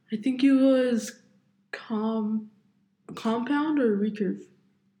it? I think it was compound or recurve.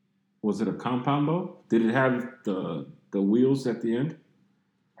 Was it a compound bow? Did it have the wheels at the end?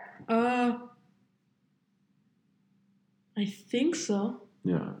 I think so.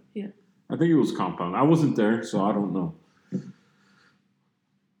 Yeah. Yeah. I think it was compound. I wasn't there, so I don't know.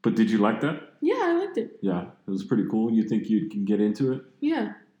 But did you like that? Yeah, I liked it. Yeah, it was pretty cool. You think you can get into it?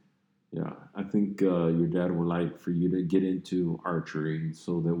 Yeah. Yeah, I think your dad would like for you to get into archery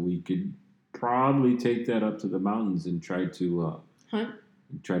so that we could probably take that up to the mountains and try to hunt.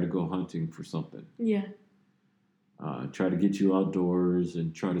 Try to go hunting for something. Yeah. Try to get you outdoors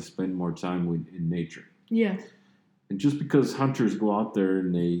and try to spend more time in nature. Yeah. And just because hunters go out there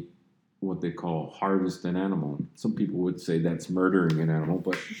and they, what they call harvest an animal, some people would say that's murdering an animal,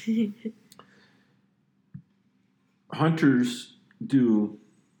 but hunters do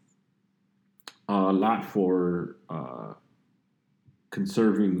a lot for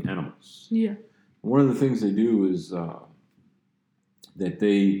conserving animals. Yeah. One of the things they do is that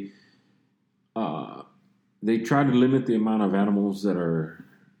they try to limit the amount of animals that are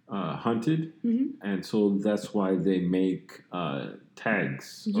hunted, and so that's why they make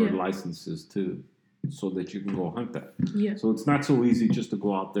tags or licenses so that you can go hunt that. Yeah. So it's not so easy just to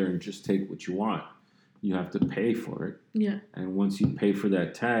go out there and just take what you want. You have to pay for it. Yeah. And once you pay for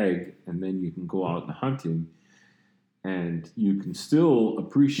that tag, and then you can go out and hunting, and you can still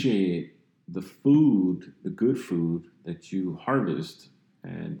appreciate the food, the good food that you harvest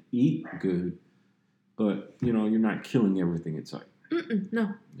and eat good, but you're not killing everything in sight.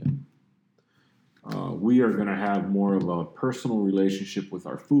 No. Yeah. We are going to have more of a personal relationship with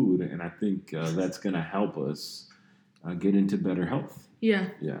our food, and I think that's going to help us get into better health. Yeah.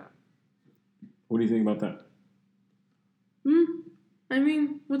 Yeah. What do you think about that? I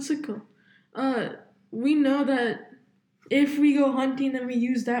mean, what's it called? We know that if we go hunting and we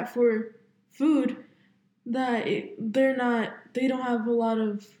use that for food, that they don't have a lot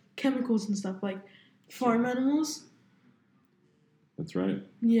of chemicals and stuff like farm animals. That's right.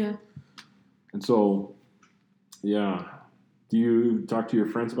 Yeah. And so, yeah. Do you talk to your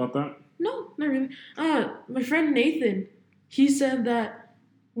friends about that? No, not really. My friend Nathan, he said that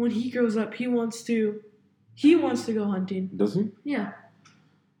when he grows up, he wants to go hunting. Does he? Yeah.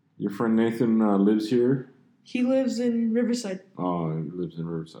 Your friend Nathan lives here He lives in Riverside. Oh, he lives in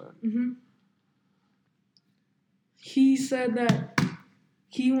Riverside. Mm-hmm. He said that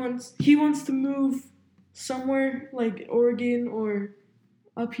he wants to move somewhere like Oregon or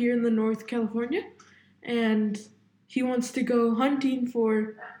up here in the North California, and he wants to go hunting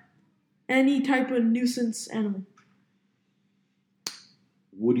for any type of nuisance animal.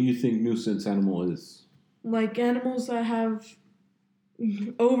 What do you think nuisance animal is? Like animals that have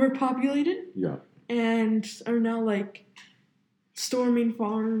overpopulated. Yeah. And are now like storming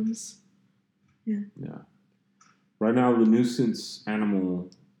farms. Yeah. Yeah. Right now, the nuisance animal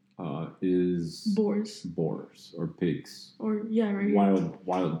is boars or pigs. Or right.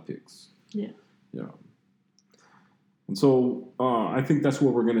 Wild pigs. Yeah. Yeah. And so I think that's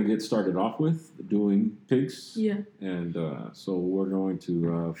what we're going to get started off with, doing pigs. Yeah. And so we're going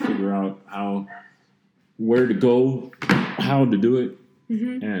to figure out where to go, how to do it,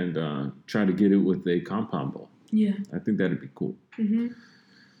 and try to get it with a compound bowl. Yeah. I think that'd be cool. Mm-hmm.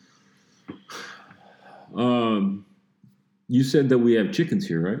 You said that we have chickens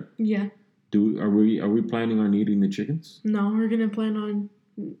here, right? Yeah. Are we planning on eating the chickens? No, we're gonna plan on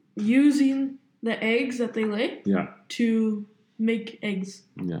using the eggs that they lay. Yeah. To make eggs.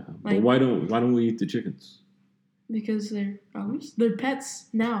 Yeah. But why don't we eat the chickens? Because they're ours. They're pets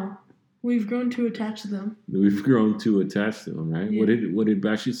now. We've grown to attach to them. We've grown to attach to them, right? Yeah. What did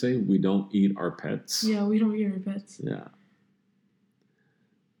Bashi say? We don't eat our pets. Yeah, we don't eat our pets. Yeah.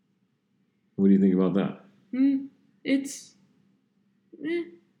 What do you think about that?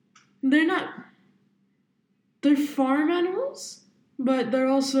 They're not. They're farm animals, but they're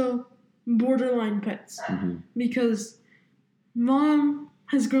also borderline pets because Mom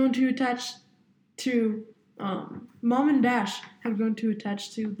has grown to attach to. Mom and Dash have grown to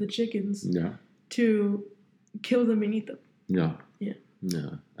attach to the chickens. Yeah. To kill them and eat them. Yeah. Yeah.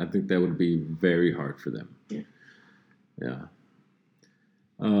 Yeah. I think that would be very hard for them. Yeah. Yeah.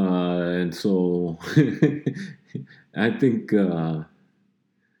 And so I think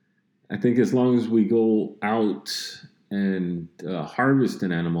as long as we go out and harvest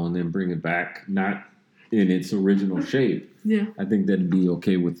an animal and then bring it back, not in its original shape, yeah, I think that'd be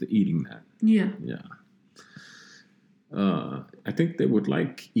okay with eating that. Yeah. Yeah. I think they would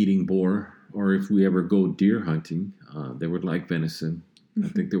like eating boar, or if we ever go deer hunting, they would like venison. I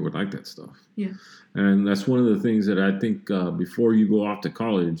think they would like that stuff. Yeah. And that's one of the things that I think before you go off to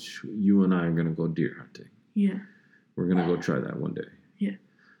college, you and I are going to go deer hunting. Yeah. We're going to go try that one day. Yeah.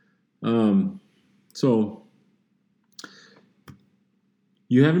 So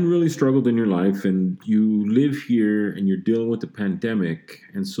you haven't really struggled in your life, and you live here and you're dealing with the pandemic.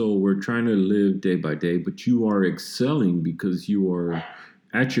 And so we're trying to live day by day, but you are excelling because you are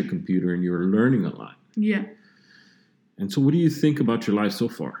at your computer and you're learning a lot. Yeah. And so what do you think about your life so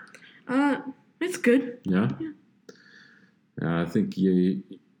far? It's good. Yeah? Yeah. I think do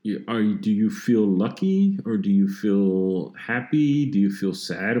you feel lucky, or do you feel happy? Do you feel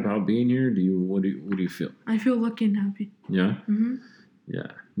sad about being here? What do you feel? I feel lucky and happy. Yeah? Mm-hmm.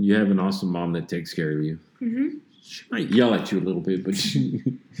 Yeah. You have an awesome mom that takes care of you. Mm-hmm. She might yell at you a little bit, but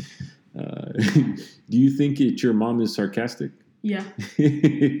do you think your mom is sarcastic? Yeah.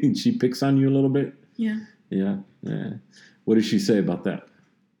 She picks on you a little bit? Yeah. Yeah. Yeah. What does she say about that?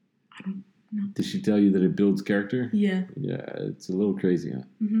 I don't know. Did she tell you that it builds character? Yeah. Yeah, it's a little crazy, huh?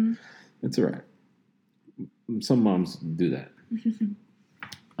 Mm-hmm. It's all right. Some moms do that.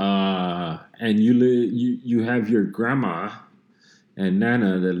 And you have your grandma and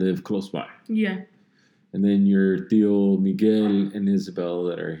Nana that live close by. Yeah. And then your Tío Miguel and Isabel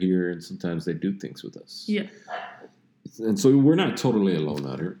that are here, and sometimes they do things with us. Yeah. And so we're not totally alone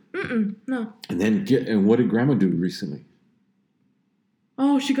out here. No. And what did Grandma do recently?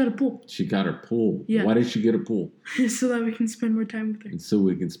 Oh, she got a pool. She got her pool. Yeah. Why did she get a pool? So that we can spend more time with her. And so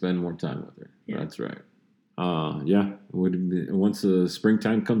we can spend more time with her. Yeah. That's right. Yeah. Once the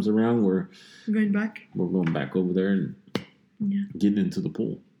springtime comes around, we're going back. We're going back over there and getting into the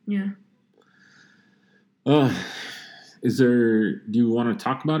pool. Yeah. Do you want to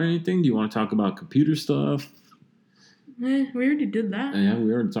talk about anything? Do you want to talk about computer stuff? We already did that. Yeah,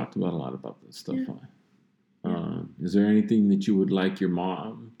 we already talked about a lot about this stuff. Yeah. Is there anything that you would like your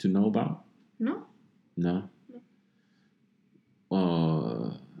mom to know about? No. No?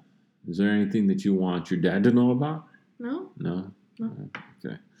 Is there anything that you want your dad to know about? No. No? No.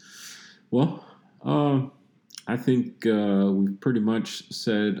 Okay. Well, I think we've pretty much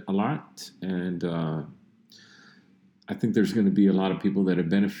said a lot, and I think there's going to be a lot of people that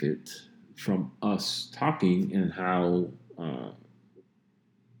benefit from us talking and how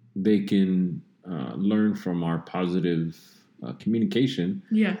they can learn from our positive communication.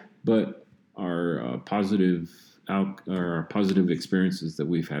 Yeah. But our positive experiences that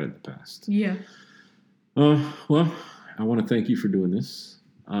we've had in the past. Yeah. Well, I want to thank you for doing this.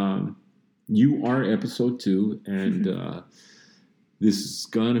 You are episode 2, and this is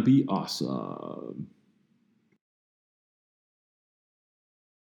gonna be awesome.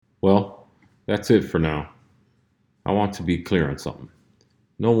 Well, that's it for now. I want to be clear on something.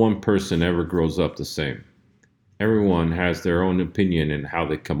 No one person ever grows up the same. Everyone has their own opinion and how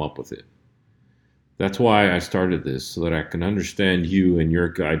they come up with it. That's why I started this, so that I can understand you and your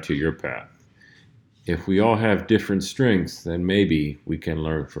guide to your path. If we all have different strengths, then maybe we can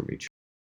learn from each other.